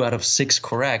than 2 out of 6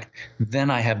 correct, then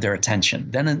I have their attention.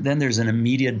 Then there's an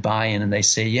immediate buy-in, and they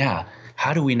say, yeah,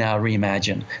 how do we now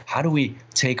reimagine? How do we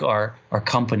take our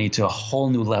company to a whole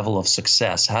new level of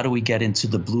success? How do we get into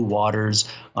the blue waters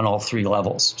on all 3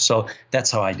 levels? So that's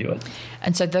how I do it.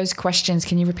 And so those questions,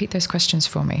 can you repeat those questions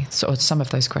for me? Or some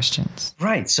of those questions.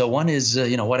 Right. So one is,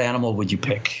 what animal would you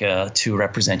pick to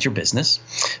represent your business?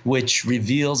 Which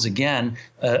reveals, again,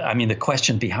 the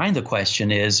question behind the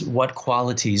question is, what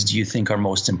qualities do you think are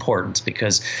most important?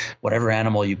 Because whatever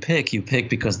animal you pick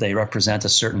because they represent a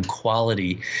certain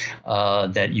quality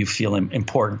that you feel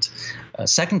important.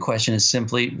 Second question is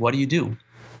simply, what do you do?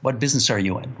 What business are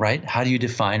you in, right? How do you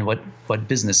define what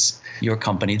business your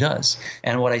company does?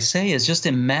 And what I say is, just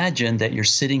imagine that you're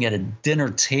sitting at a dinner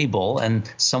table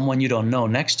and someone you don't know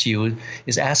next to you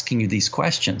is asking you these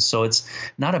questions. So it's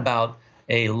not about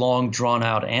a long,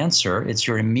 drawn-out answer. It's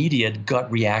your immediate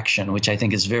gut reaction, which I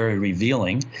think is very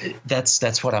revealing.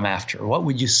 That's what I'm after. What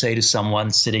would you say to someone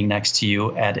sitting next to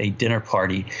you at a dinner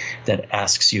party that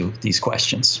asks you these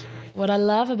questions? What I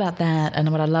love about that,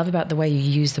 and what I love about the way you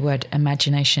use the word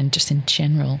imagination just in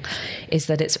general, is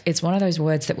that it's one of those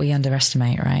words that we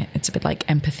underestimate, right? It's a bit like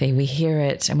empathy. We hear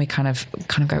it and we kind of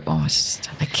go, oh, it's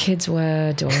just a kid's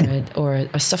word or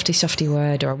a softy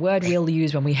word, or a word we'll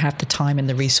use when we have the time and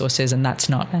the resources, and that's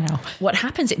not now. What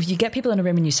happens if you get people in a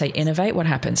room and you say innovate? What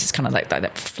happens? It's kind of like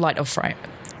that flight or fright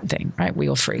thing, right? We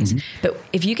all freeze. Mm-hmm. But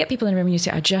if you get people in a room and you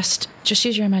say, just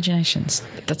use your imaginations.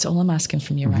 That's all I'm asking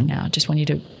from you right now. I just want you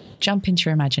to jump into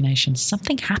your imagination.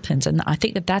 Something happens. And I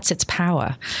think that's its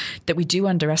power, that we do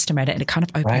underestimate it, and it kind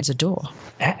of opens a door.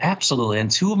 Absolutely.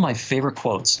 And 2 of my favorite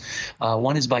quotes,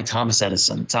 one is by Thomas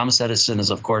Edison. Thomas Edison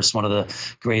is, of course, one of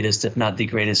the greatest, if not the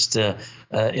greatest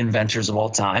inventors of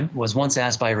all time. Was once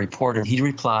asked by a reporter. He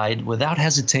replied without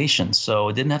hesitation,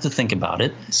 so didn't have to think about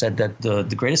it, said that the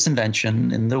greatest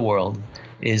invention in the world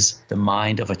is the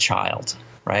mind of a child.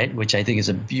 Right, which I think is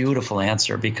a beautiful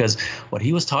answer, because what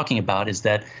he was talking about is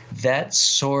that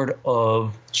sort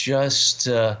of just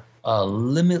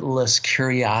limitless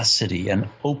curiosity and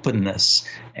openness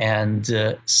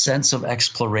and sense of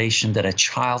exploration that a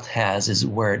child has is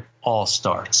where it all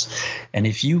starts. And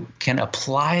if you can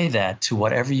apply that to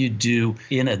whatever you do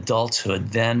in adulthood,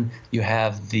 then you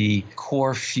have the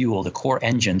core fuel, the core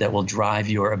engine that will drive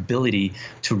your ability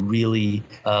to really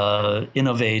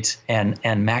innovate and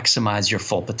maximize your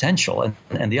full potential.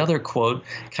 And the other quote,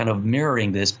 kind of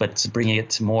mirroring this, but bringing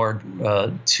it more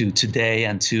to today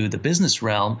and to the business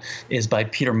realm, is by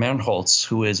Peter Mernholtz,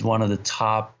 who is one of the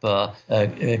top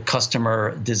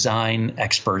customer design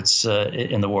experts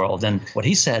in the world. And what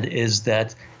he said is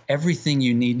that everything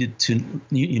you need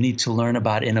to learn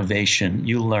about innovation,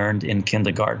 you learned in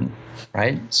kindergarten,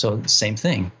 right? So same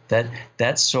thing.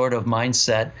 That sort of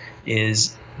mindset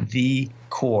is the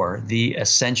core, the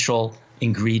essential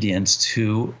ingredients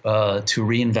to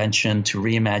reinvention, to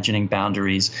reimagining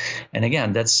boundaries. And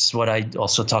again, that's what I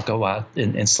also talk about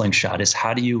in Slingshot, is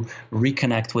how do you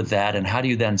reconnect with that, and how do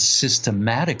you then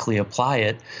systematically apply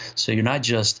it, so you're not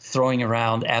just throwing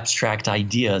around abstract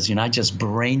ideas, you're not just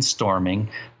brainstorming,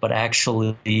 but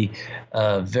actually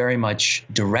very much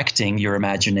directing your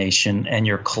imagination and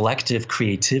your collective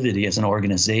creativity as an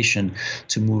organization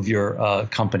to move your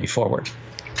company forward.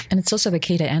 And it's also the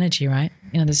key to energy, right?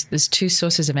 There's 2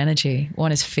 sources of energy.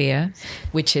 One is fear,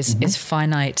 which is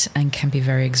finite and can be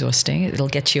very exhausting. It'll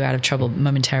get you out of trouble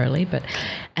momentarily,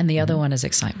 and the other one is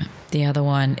excitement. The other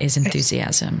one is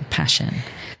enthusiasm, passion.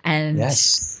 And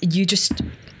you just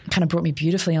kind of brought me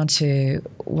beautifully onto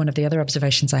one of the other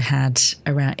observations I had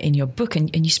around in your book,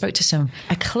 and you spoke to some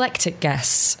eclectic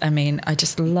guests. I mean, I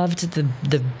just loved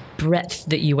the breadth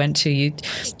that you went to. You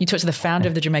talked to the founder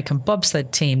of the Jamaican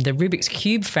bobsled team, the Rubik's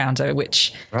Cube founder,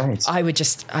 which I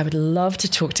would love to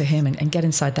talk to him and get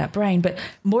inside that brain. But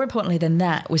more importantly than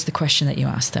that was the question that you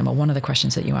asked them, or one of the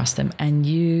questions that you asked them, and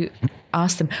you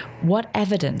asked them what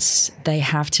evidence they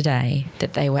have today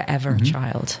that they were ever a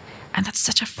child. And that's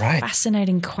such a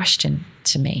fascinating question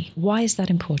to me. Why is that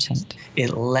important? It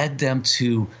led them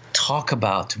to talk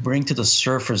about, to bring to the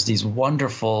surface these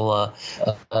wonderful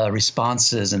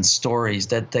responses and stories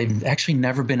that they've actually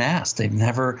never been asked. They've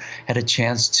never had a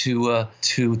chance to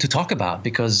talk about,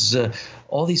 because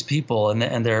all these people,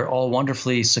 and they're all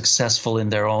wonderfully successful in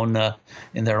their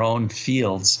own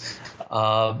fields.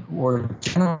 We're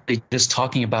generally just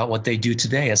talking about what they do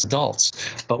today as adults.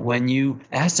 But when you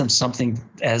ask them something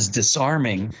as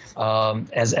disarming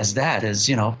as that, is,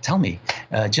 tell me,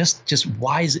 just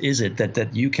why is it that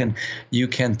you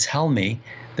can tell me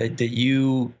that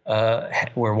you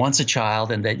were once a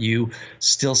child and that you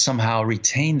still somehow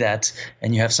retain that,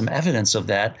 and you have some evidence of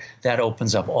that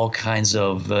opens up all kinds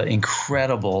of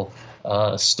incredible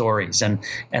stories. And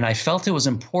I felt it was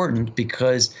important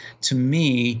because, to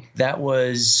me, that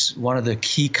was one of the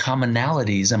key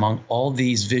commonalities among all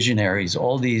these visionaries,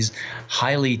 all these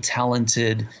highly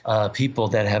talented people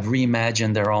that have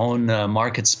reimagined their own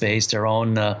market space, their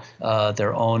own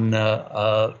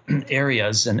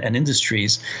areas and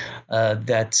industries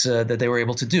that they were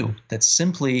able to do. That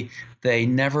simply they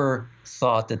never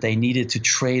thought that they needed to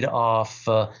trade off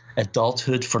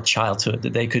adulthood for childhood,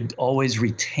 that they could always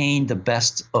retain the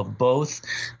best of both,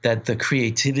 that the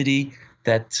creativity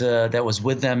that was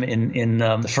with them in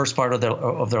the first part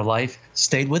of their life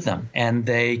stayed with them, and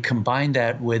they combined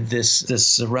that with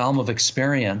this realm of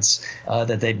experience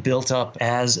that they built up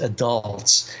as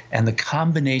adults, and the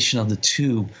combination of the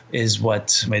two is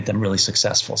what made them really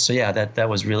successful. So yeah, that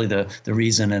was really the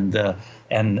reason, and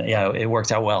yeah, it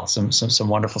worked out well. Some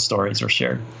wonderful stories were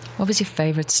shared. What was your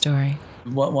favorite story?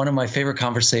 One of my favorite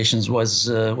conversations was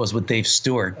with Dave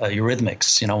Stewart,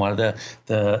 Eurythmics, one of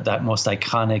the most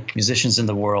iconic musicians in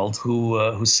the world,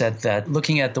 who said that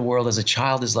looking at the world as a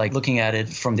child is like looking at it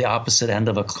from the opposite end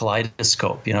of a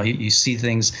kaleidoscope. You see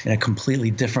things in a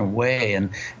completely different way,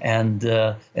 and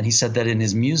he said that in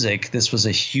his music, this was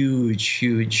a huge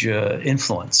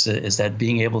influence, is that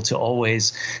being able to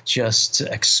always just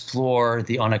explore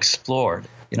the unexplored.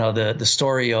 The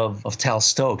story of Tal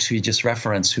Stokes, who you just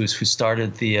referenced, who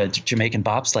started the Jamaican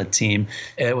bobsled team.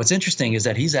 What's interesting is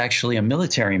that he's actually a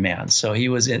military man. So he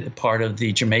was part of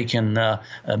the Jamaican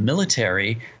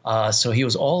military. So he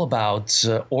was all about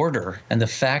order. And the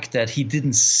fact that he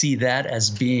didn't see that as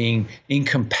being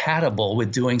incompatible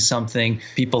with doing something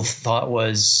people thought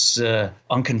was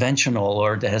unconventional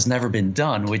or that has never been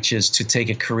done, which is to take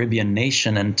a Caribbean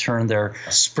nation and turn their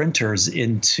sprinters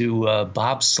into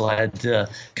bobsled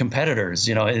competitors,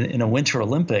 in a Winter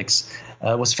Olympics,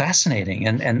 was fascinating.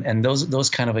 And those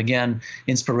kind of, again,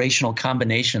 inspirational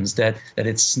combinations that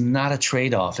it's not a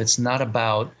trade-off. It's not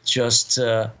about just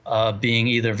being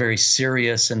either very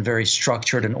serious and very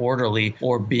structured and orderly,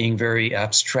 or being very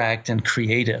abstract and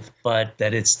creative, but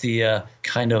that it's the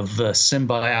kind of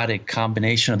symbiotic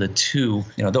combination of the two.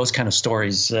 Those kind of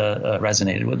stories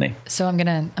resonated with me. So I'm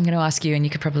gonna ask you, and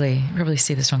you could probably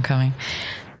see this one coming.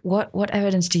 What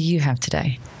evidence do you have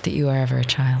today that you were ever a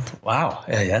child? Wow,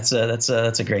 that's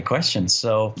a great question.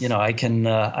 So I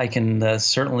can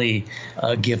certainly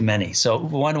give many. So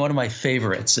one of my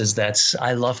favorites is that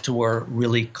I love to wear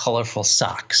really colorful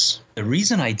socks. The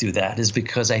reason I do that is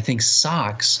because I think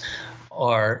socks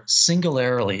are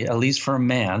singularly, at least for a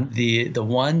man, the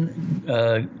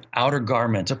one outer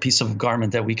garment, a piece of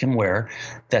garment that we can wear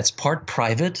that's part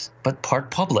private but part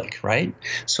public, right?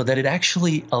 So that it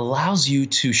actually allows you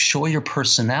to show your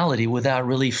personality without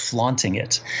really flaunting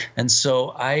it. And so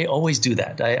I always do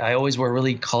that. I always wear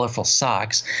really colorful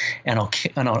socks. And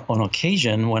on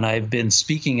occasion, when I've been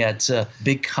speaking at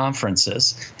big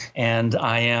conferences and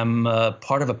I am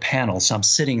part of a panel, so I'm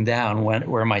sitting down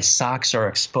where my socks are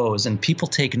exposed and people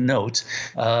take note,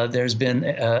 there's been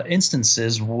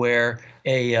instances where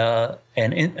a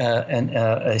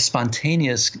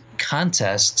spontaneous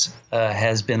contest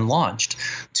has been launched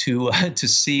to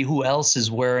see who else is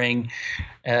wearing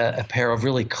a pair of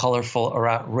really colorful or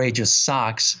outrageous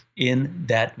socks in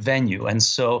that venue. And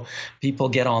so people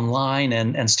get online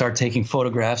and start taking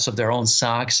photographs of their own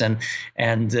socks and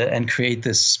create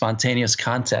this spontaneous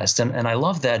contest. And I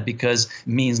love that because it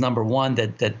means, number one,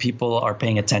 that people are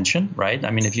paying attention, right? I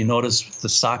mean, if you notice the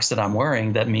socks that I'm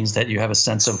wearing, that means that you have a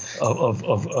sense of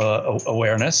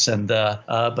awareness. And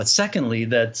but secondly,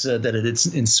 that it's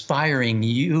inspiring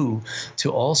you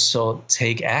to also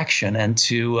take action and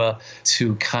to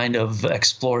kind of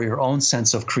explore your own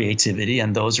sense of creativity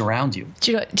and those around you.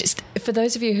 Do you know, just for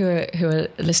those of you who are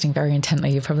listening very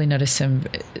intently, you've probably noticed some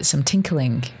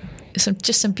tinkling,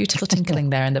 some beautiful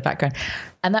tinkling there in the background.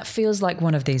 And that feels like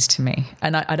one of these to me.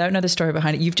 And I don't know the story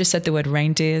behind it. You've just said the word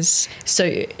reindeers. So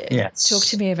yes. Talk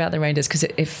to me about the reindeers, because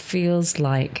it feels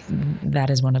like that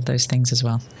is one of those things as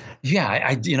well.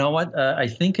 Yeah, you know what? I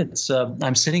think it's,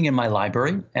 I'm sitting in my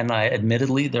library, and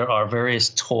admittedly, there are various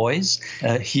toys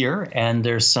here, and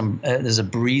there's a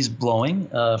breeze blowing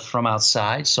from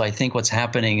outside. So I think what's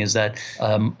happening is that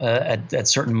at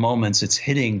certain moments, it's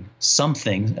hitting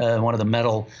something, one of the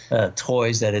metal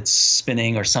toys that it's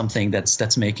spinning or something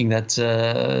that's making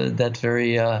that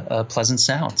very pleasant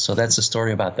sound. So that's the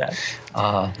story about that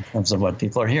in terms of what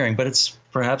people are hearing. But it's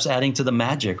perhaps adding to the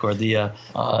magic or the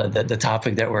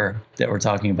topic that we're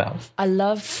talking about. I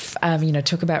love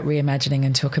talk about reimagining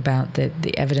and talk about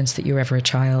the evidence that you were ever a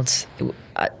child.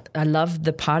 I love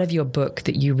the part of your book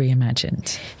that you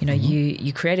reimagined.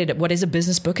 You created what is a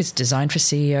business book. It's designed for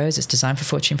CEOs. It's designed for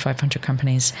Fortune 500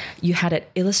 companies. You had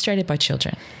it illustrated by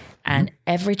children. And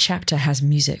every chapter has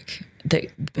music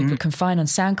that people can find on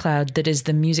SoundCloud that is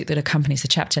the music that accompanies the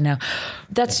chapter. Now,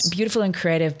 that's beautiful and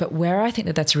creative, but where I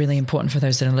think that's really important for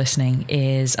those that are listening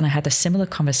is, and I had a similar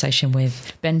conversation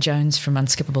with Ben Jones from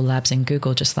Unskippable Labs in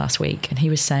Google just last week, and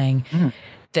he was saying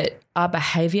that our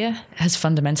behavior has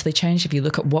fundamentally changed. If you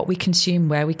look at what we consume,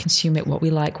 where we consume it, what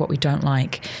we like, what we don't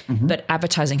like, but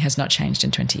advertising has not changed in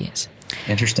 20 years.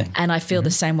 Interesting. And I feel the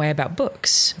same way about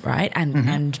books, right?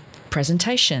 And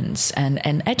presentations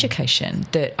and education,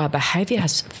 that our behavior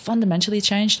has fundamentally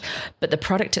changed, but the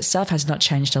product itself has not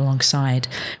changed alongside.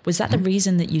 Was that the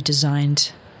reason that you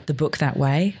designed the book that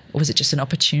way, or was it just an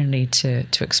opportunity to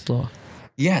explore?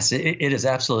 Yes, it is,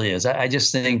 absolutely is. I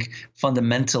just think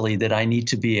fundamentally that I need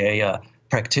to be a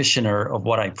practitioner of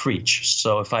what I preach.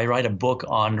 So if I write a book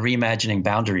on reimagining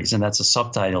boundaries, and that's a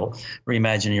subtitle,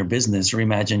 Reimagine Your Business,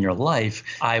 Reimagine Your Life,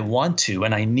 I want to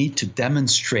and I need to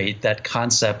demonstrate that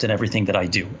concept in everything that I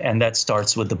do. And that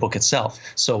starts with the book itself.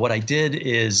 So what I did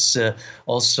is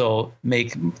also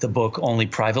make the book only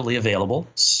privately available.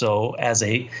 So as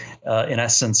in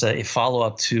essence, a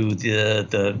follow-up to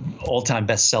the all-time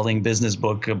best-selling business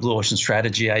book, Blue Ocean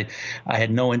Strategy, I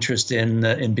had no interest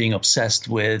in being obsessed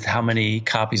with how many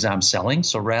copies I'm selling.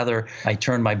 So rather, I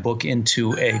turned my book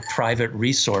into a private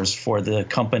resource for the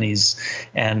companies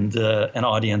and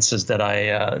audiences that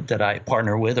I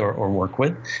partner with or work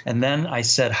with. And then I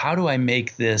said, how do I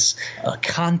make this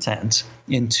content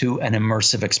into an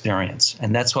immersive experience?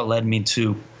 And that's what led me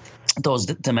to those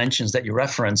dimensions that you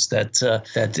referenced,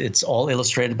 that it's all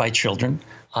illustrated by children,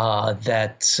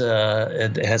 that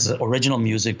it has original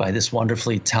music by this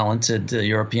wonderfully talented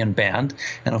European band.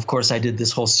 And of course, I did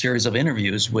this whole series of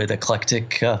interviews with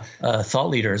eclectic thought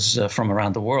leaders from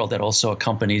around the world that also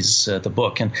accompanies the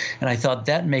book. And I thought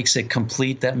that makes it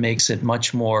complete, that makes it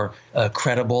much more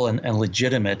credible and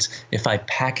legitimate if I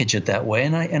package it that way.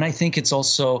 And I think it's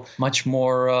also much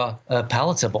more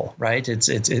palatable, right?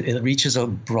 It reaches a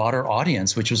broader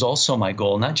audience, which was also my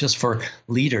goal, not just for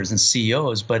leaders and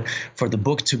CEOs, but for the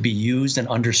book to be used and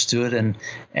understood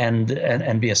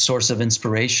and be a source of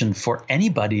inspiration for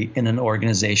anybody in an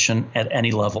organization at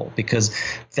any level, because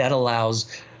that allows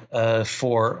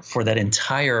for that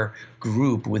entire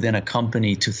group within a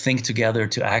company to think together,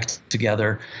 to act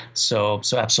together. So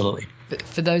absolutely.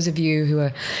 For those of you who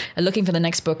are looking for the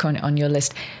next book on your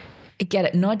list, get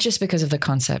it, not just because of the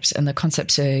concepts, and the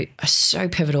concepts are so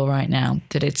pivotal right now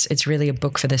that it's really a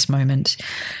book for this moment,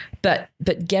 but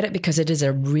get it because it is a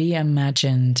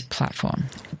reimagined platform.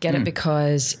 Get it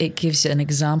because it gives an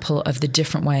example of the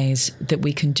different ways that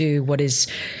we can do what is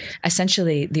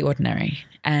essentially the ordinary.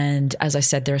 And as I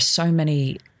said, there are so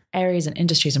many areas and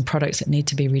industries and products that need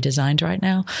to be redesigned right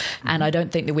now. And I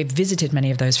don't think that we've visited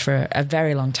many of those for a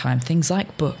very long time. Things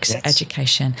like books,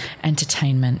 education,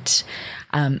 entertainment,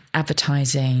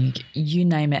 advertising, you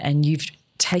name it. And you've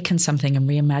taken something and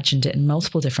reimagined it in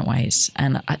multiple different ways.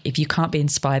 And if you can't be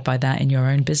inspired by that in your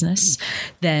own business,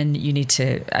 then you need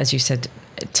to, as you said,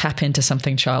 tap into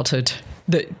something childhood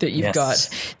that you've got,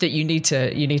 that you need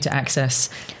to access.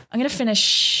 I want to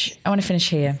finish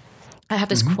here. I have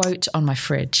this quote on my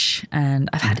fridge, and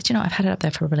I've had it up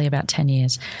there for probably about 10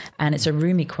 years. And it's a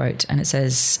Rumi quote, and it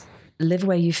says, "Live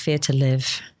where you fear to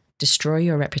live, destroy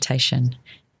your reputation,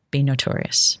 be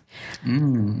notorious."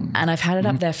 And I've had it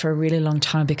up there for a really long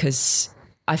time because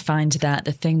I find that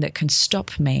the thing that can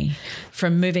stop me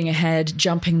from moving ahead,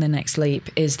 jumping the next leap,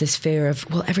 is this fear of,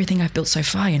 well, everything I've built so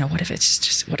far, what if it's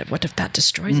just, what if that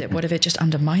destroys it? What if it just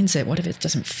undermines it? What if it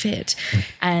doesn't fit?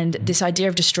 And this idea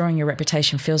of destroying your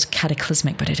reputation feels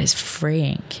cataclysmic, but it is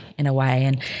freeing in a way.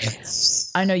 And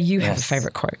I know you have a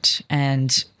favorite quote,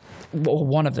 or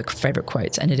one of the favorite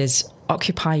quotes, and it is,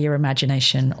 "Occupy your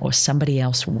imagination or somebody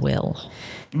else will."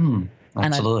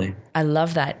 Absolutely. I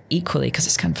love that equally because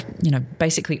it's kind of,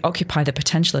 basically occupy the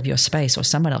potential of your space or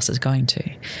someone else is going to.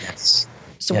 Yes.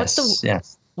 So what's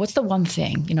the one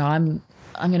thing,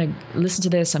 I'm going to listen to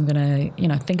this. I'm going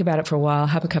to, think about it for a while,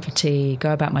 have a cup of tea,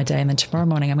 go about my day. And then tomorrow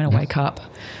morning I'm going to wake up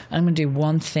and I'm going to do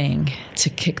one thing to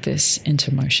kick this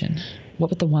into motion. What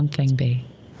would the one thing be?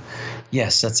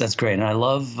 Yes, that's great, and I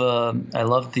love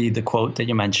the quote that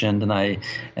you mentioned, and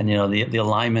the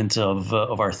alignment of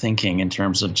our thinking in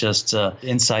terms of just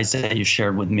insights that you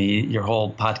shared with me, your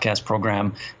whole podcast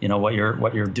program, what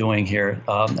you're doing here.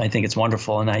 I think it's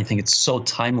wonderful, and I think it's so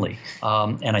timely,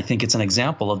 and I think it's an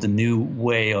example of the new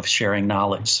way of sharing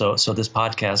knowledge. So this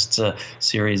podcast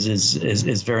series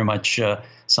is very much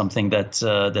something that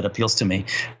appeals to me.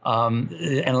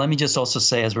 And let me just also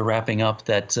say, as we're wrapping up,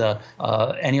 that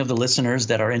any of the listeners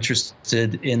that are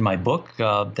interested in my book,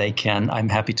 I'm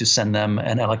happy to send them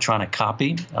an electronic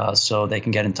copy, so they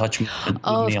can get in touch with me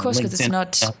on LinkedIn. Of course, because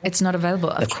it's not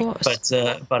available. Of course.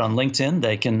 But on LinkedIn,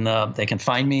 they can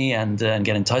find me and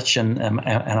get in touch, and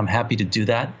I'm happy to do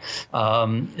that.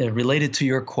 Related to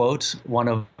your quote, one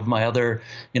of my other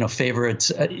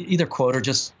favorite either quote or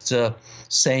just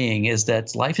saying is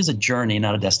that life is a journey,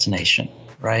 not a destination,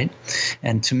 right?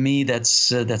 And to me,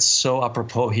 that's so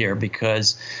apropos here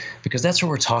because that's what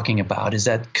we're talking about, is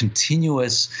that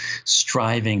continuous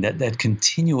striving, that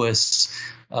continuous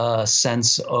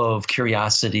sense of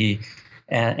curiosity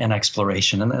and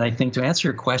exploration. And I think to answer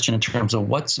your question in terms of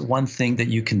what's one thing that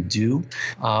you can do,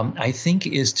 I think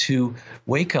is to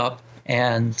wake up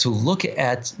and to look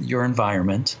at your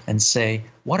environment and say,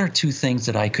 what are two things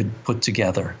that I could put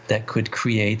together that could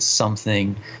create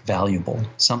something valuable,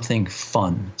 something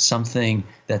fun, something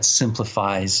that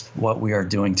simplifies what we are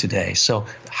doing today? So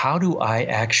how do I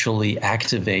actually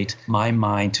activate my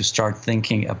mind to start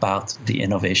thinking about the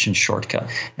innovation shortcut?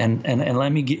 And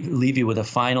let me leave you with a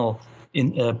final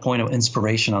point of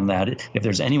inspiration on that. If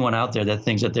there's anyone out there that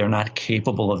thinks that they're not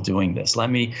capable of doing this, let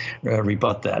me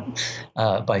rebut that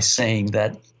by saying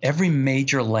that every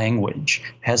major language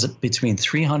has between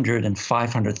 300 and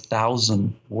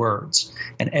 500,000 words.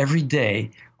 And every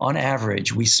day, on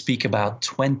average, we speak about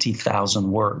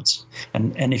 20,000 words.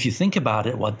 And if you think about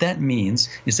it, what that means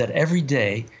is that every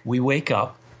day we wake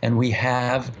up and we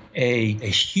have a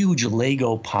huge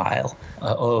Lego pile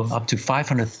of up to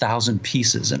 500,000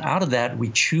 pieces. And out of that, we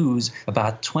choose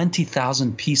about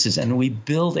 20,000 pieces, and we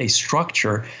build a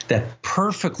structure that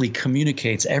perfectly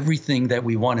communicates everything that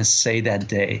we want to say that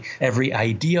day. Every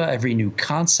idea, every new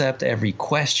concept, every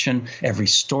question, every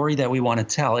story that we want to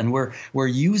tell. And we're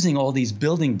using all these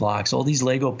building blocks, all these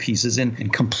Lego pieces in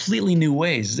completely new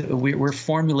ways. We're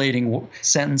formulating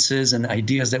sentences and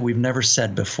ideas that we've never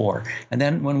said before. And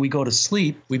then when we go to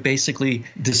sleep, we basically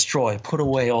destroy, put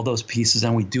away all those pieces,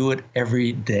 and we do it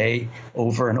every day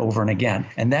over and over and again.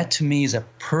 And that to me is a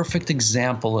perfect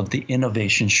example of the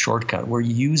innovation shortcut. We're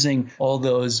using all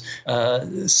those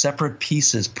separate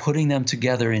pieces, putting them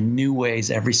together in new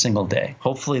ways every single day.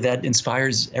 Hopefully that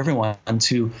inspires everyone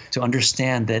to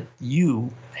understand that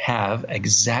you have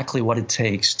exactly what it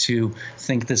takes to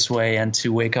think this way and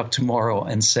to wake up tomorrow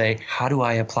and say, how do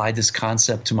I apply this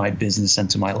concept to my business and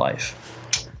to my life?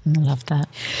 I love that.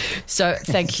 So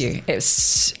thank you.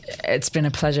 It's been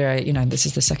a pleasure. This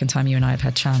is the second time you and I have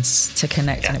had a chance to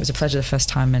connect, and it was a pleasure the first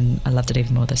time, and I loved it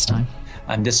even more this time.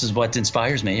 And this is what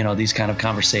inspires me, these kind of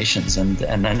conversations, and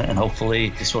hopefully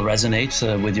this will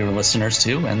resonate with your listeners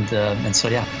too. And so,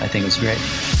 yeah, I think it was great.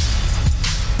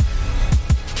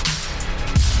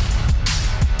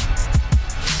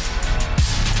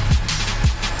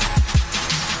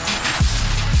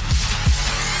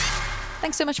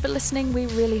 Thanks so much for listening. We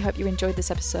really hope you enjoyed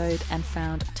this episode and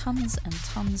found tons and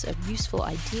tons of useful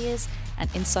ideas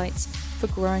and insights for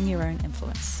growing your own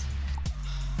influence.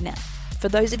 Now, for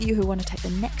those of you who want to take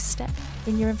the next step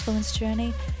in your influence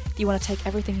journey, if you want to take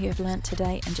everything you have learned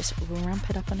today and just ramp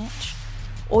it up a notch,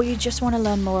 or you just want to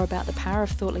learn more about the power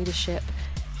of thought leadership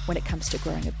when it comes to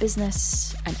growing a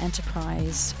business, an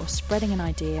enterprise, or spreading an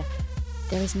idea,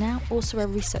 there is now also a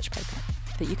research paper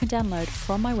that you can download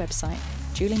from my website,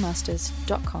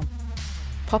 juliemasters.com.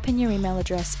 Pop in your email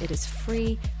address. It is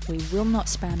free. We will not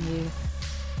spam you,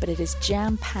 but it is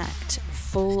jam-packed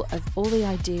full of all the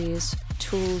ideas,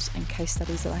 tools, and case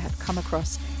studies that I have come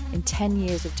across in 10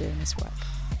 years of doing this work.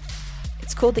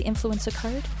 It's called the Influencer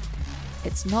Code.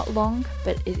 It's not long,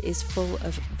 but it is full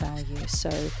of value. So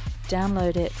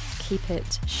download it, keep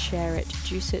it, share it,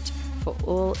 juice it for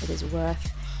all it is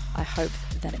worth. I hope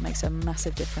that it makes a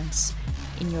massive difference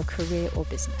in your career or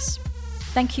business.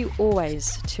 Thank you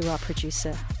always to our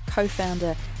producer,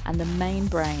 co-founder, and the main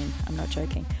brain, I'm not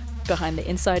joking, behind the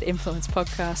Inside Influence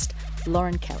podcast,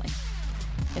 Lauren Kelly.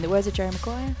 In the words of Jerry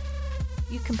Maguire,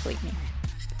 you complete me.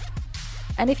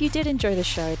 And if you did enjoy the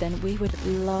show, then we would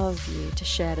love you to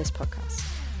share this podcast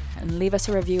and leave us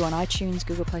a review on iTunes,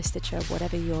 Google Play, Stitcher,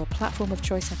 whatever your platform of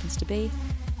choice happens to be.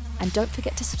 And don't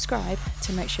forget to subscribe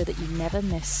to make sure that you never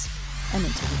miss an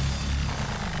interview.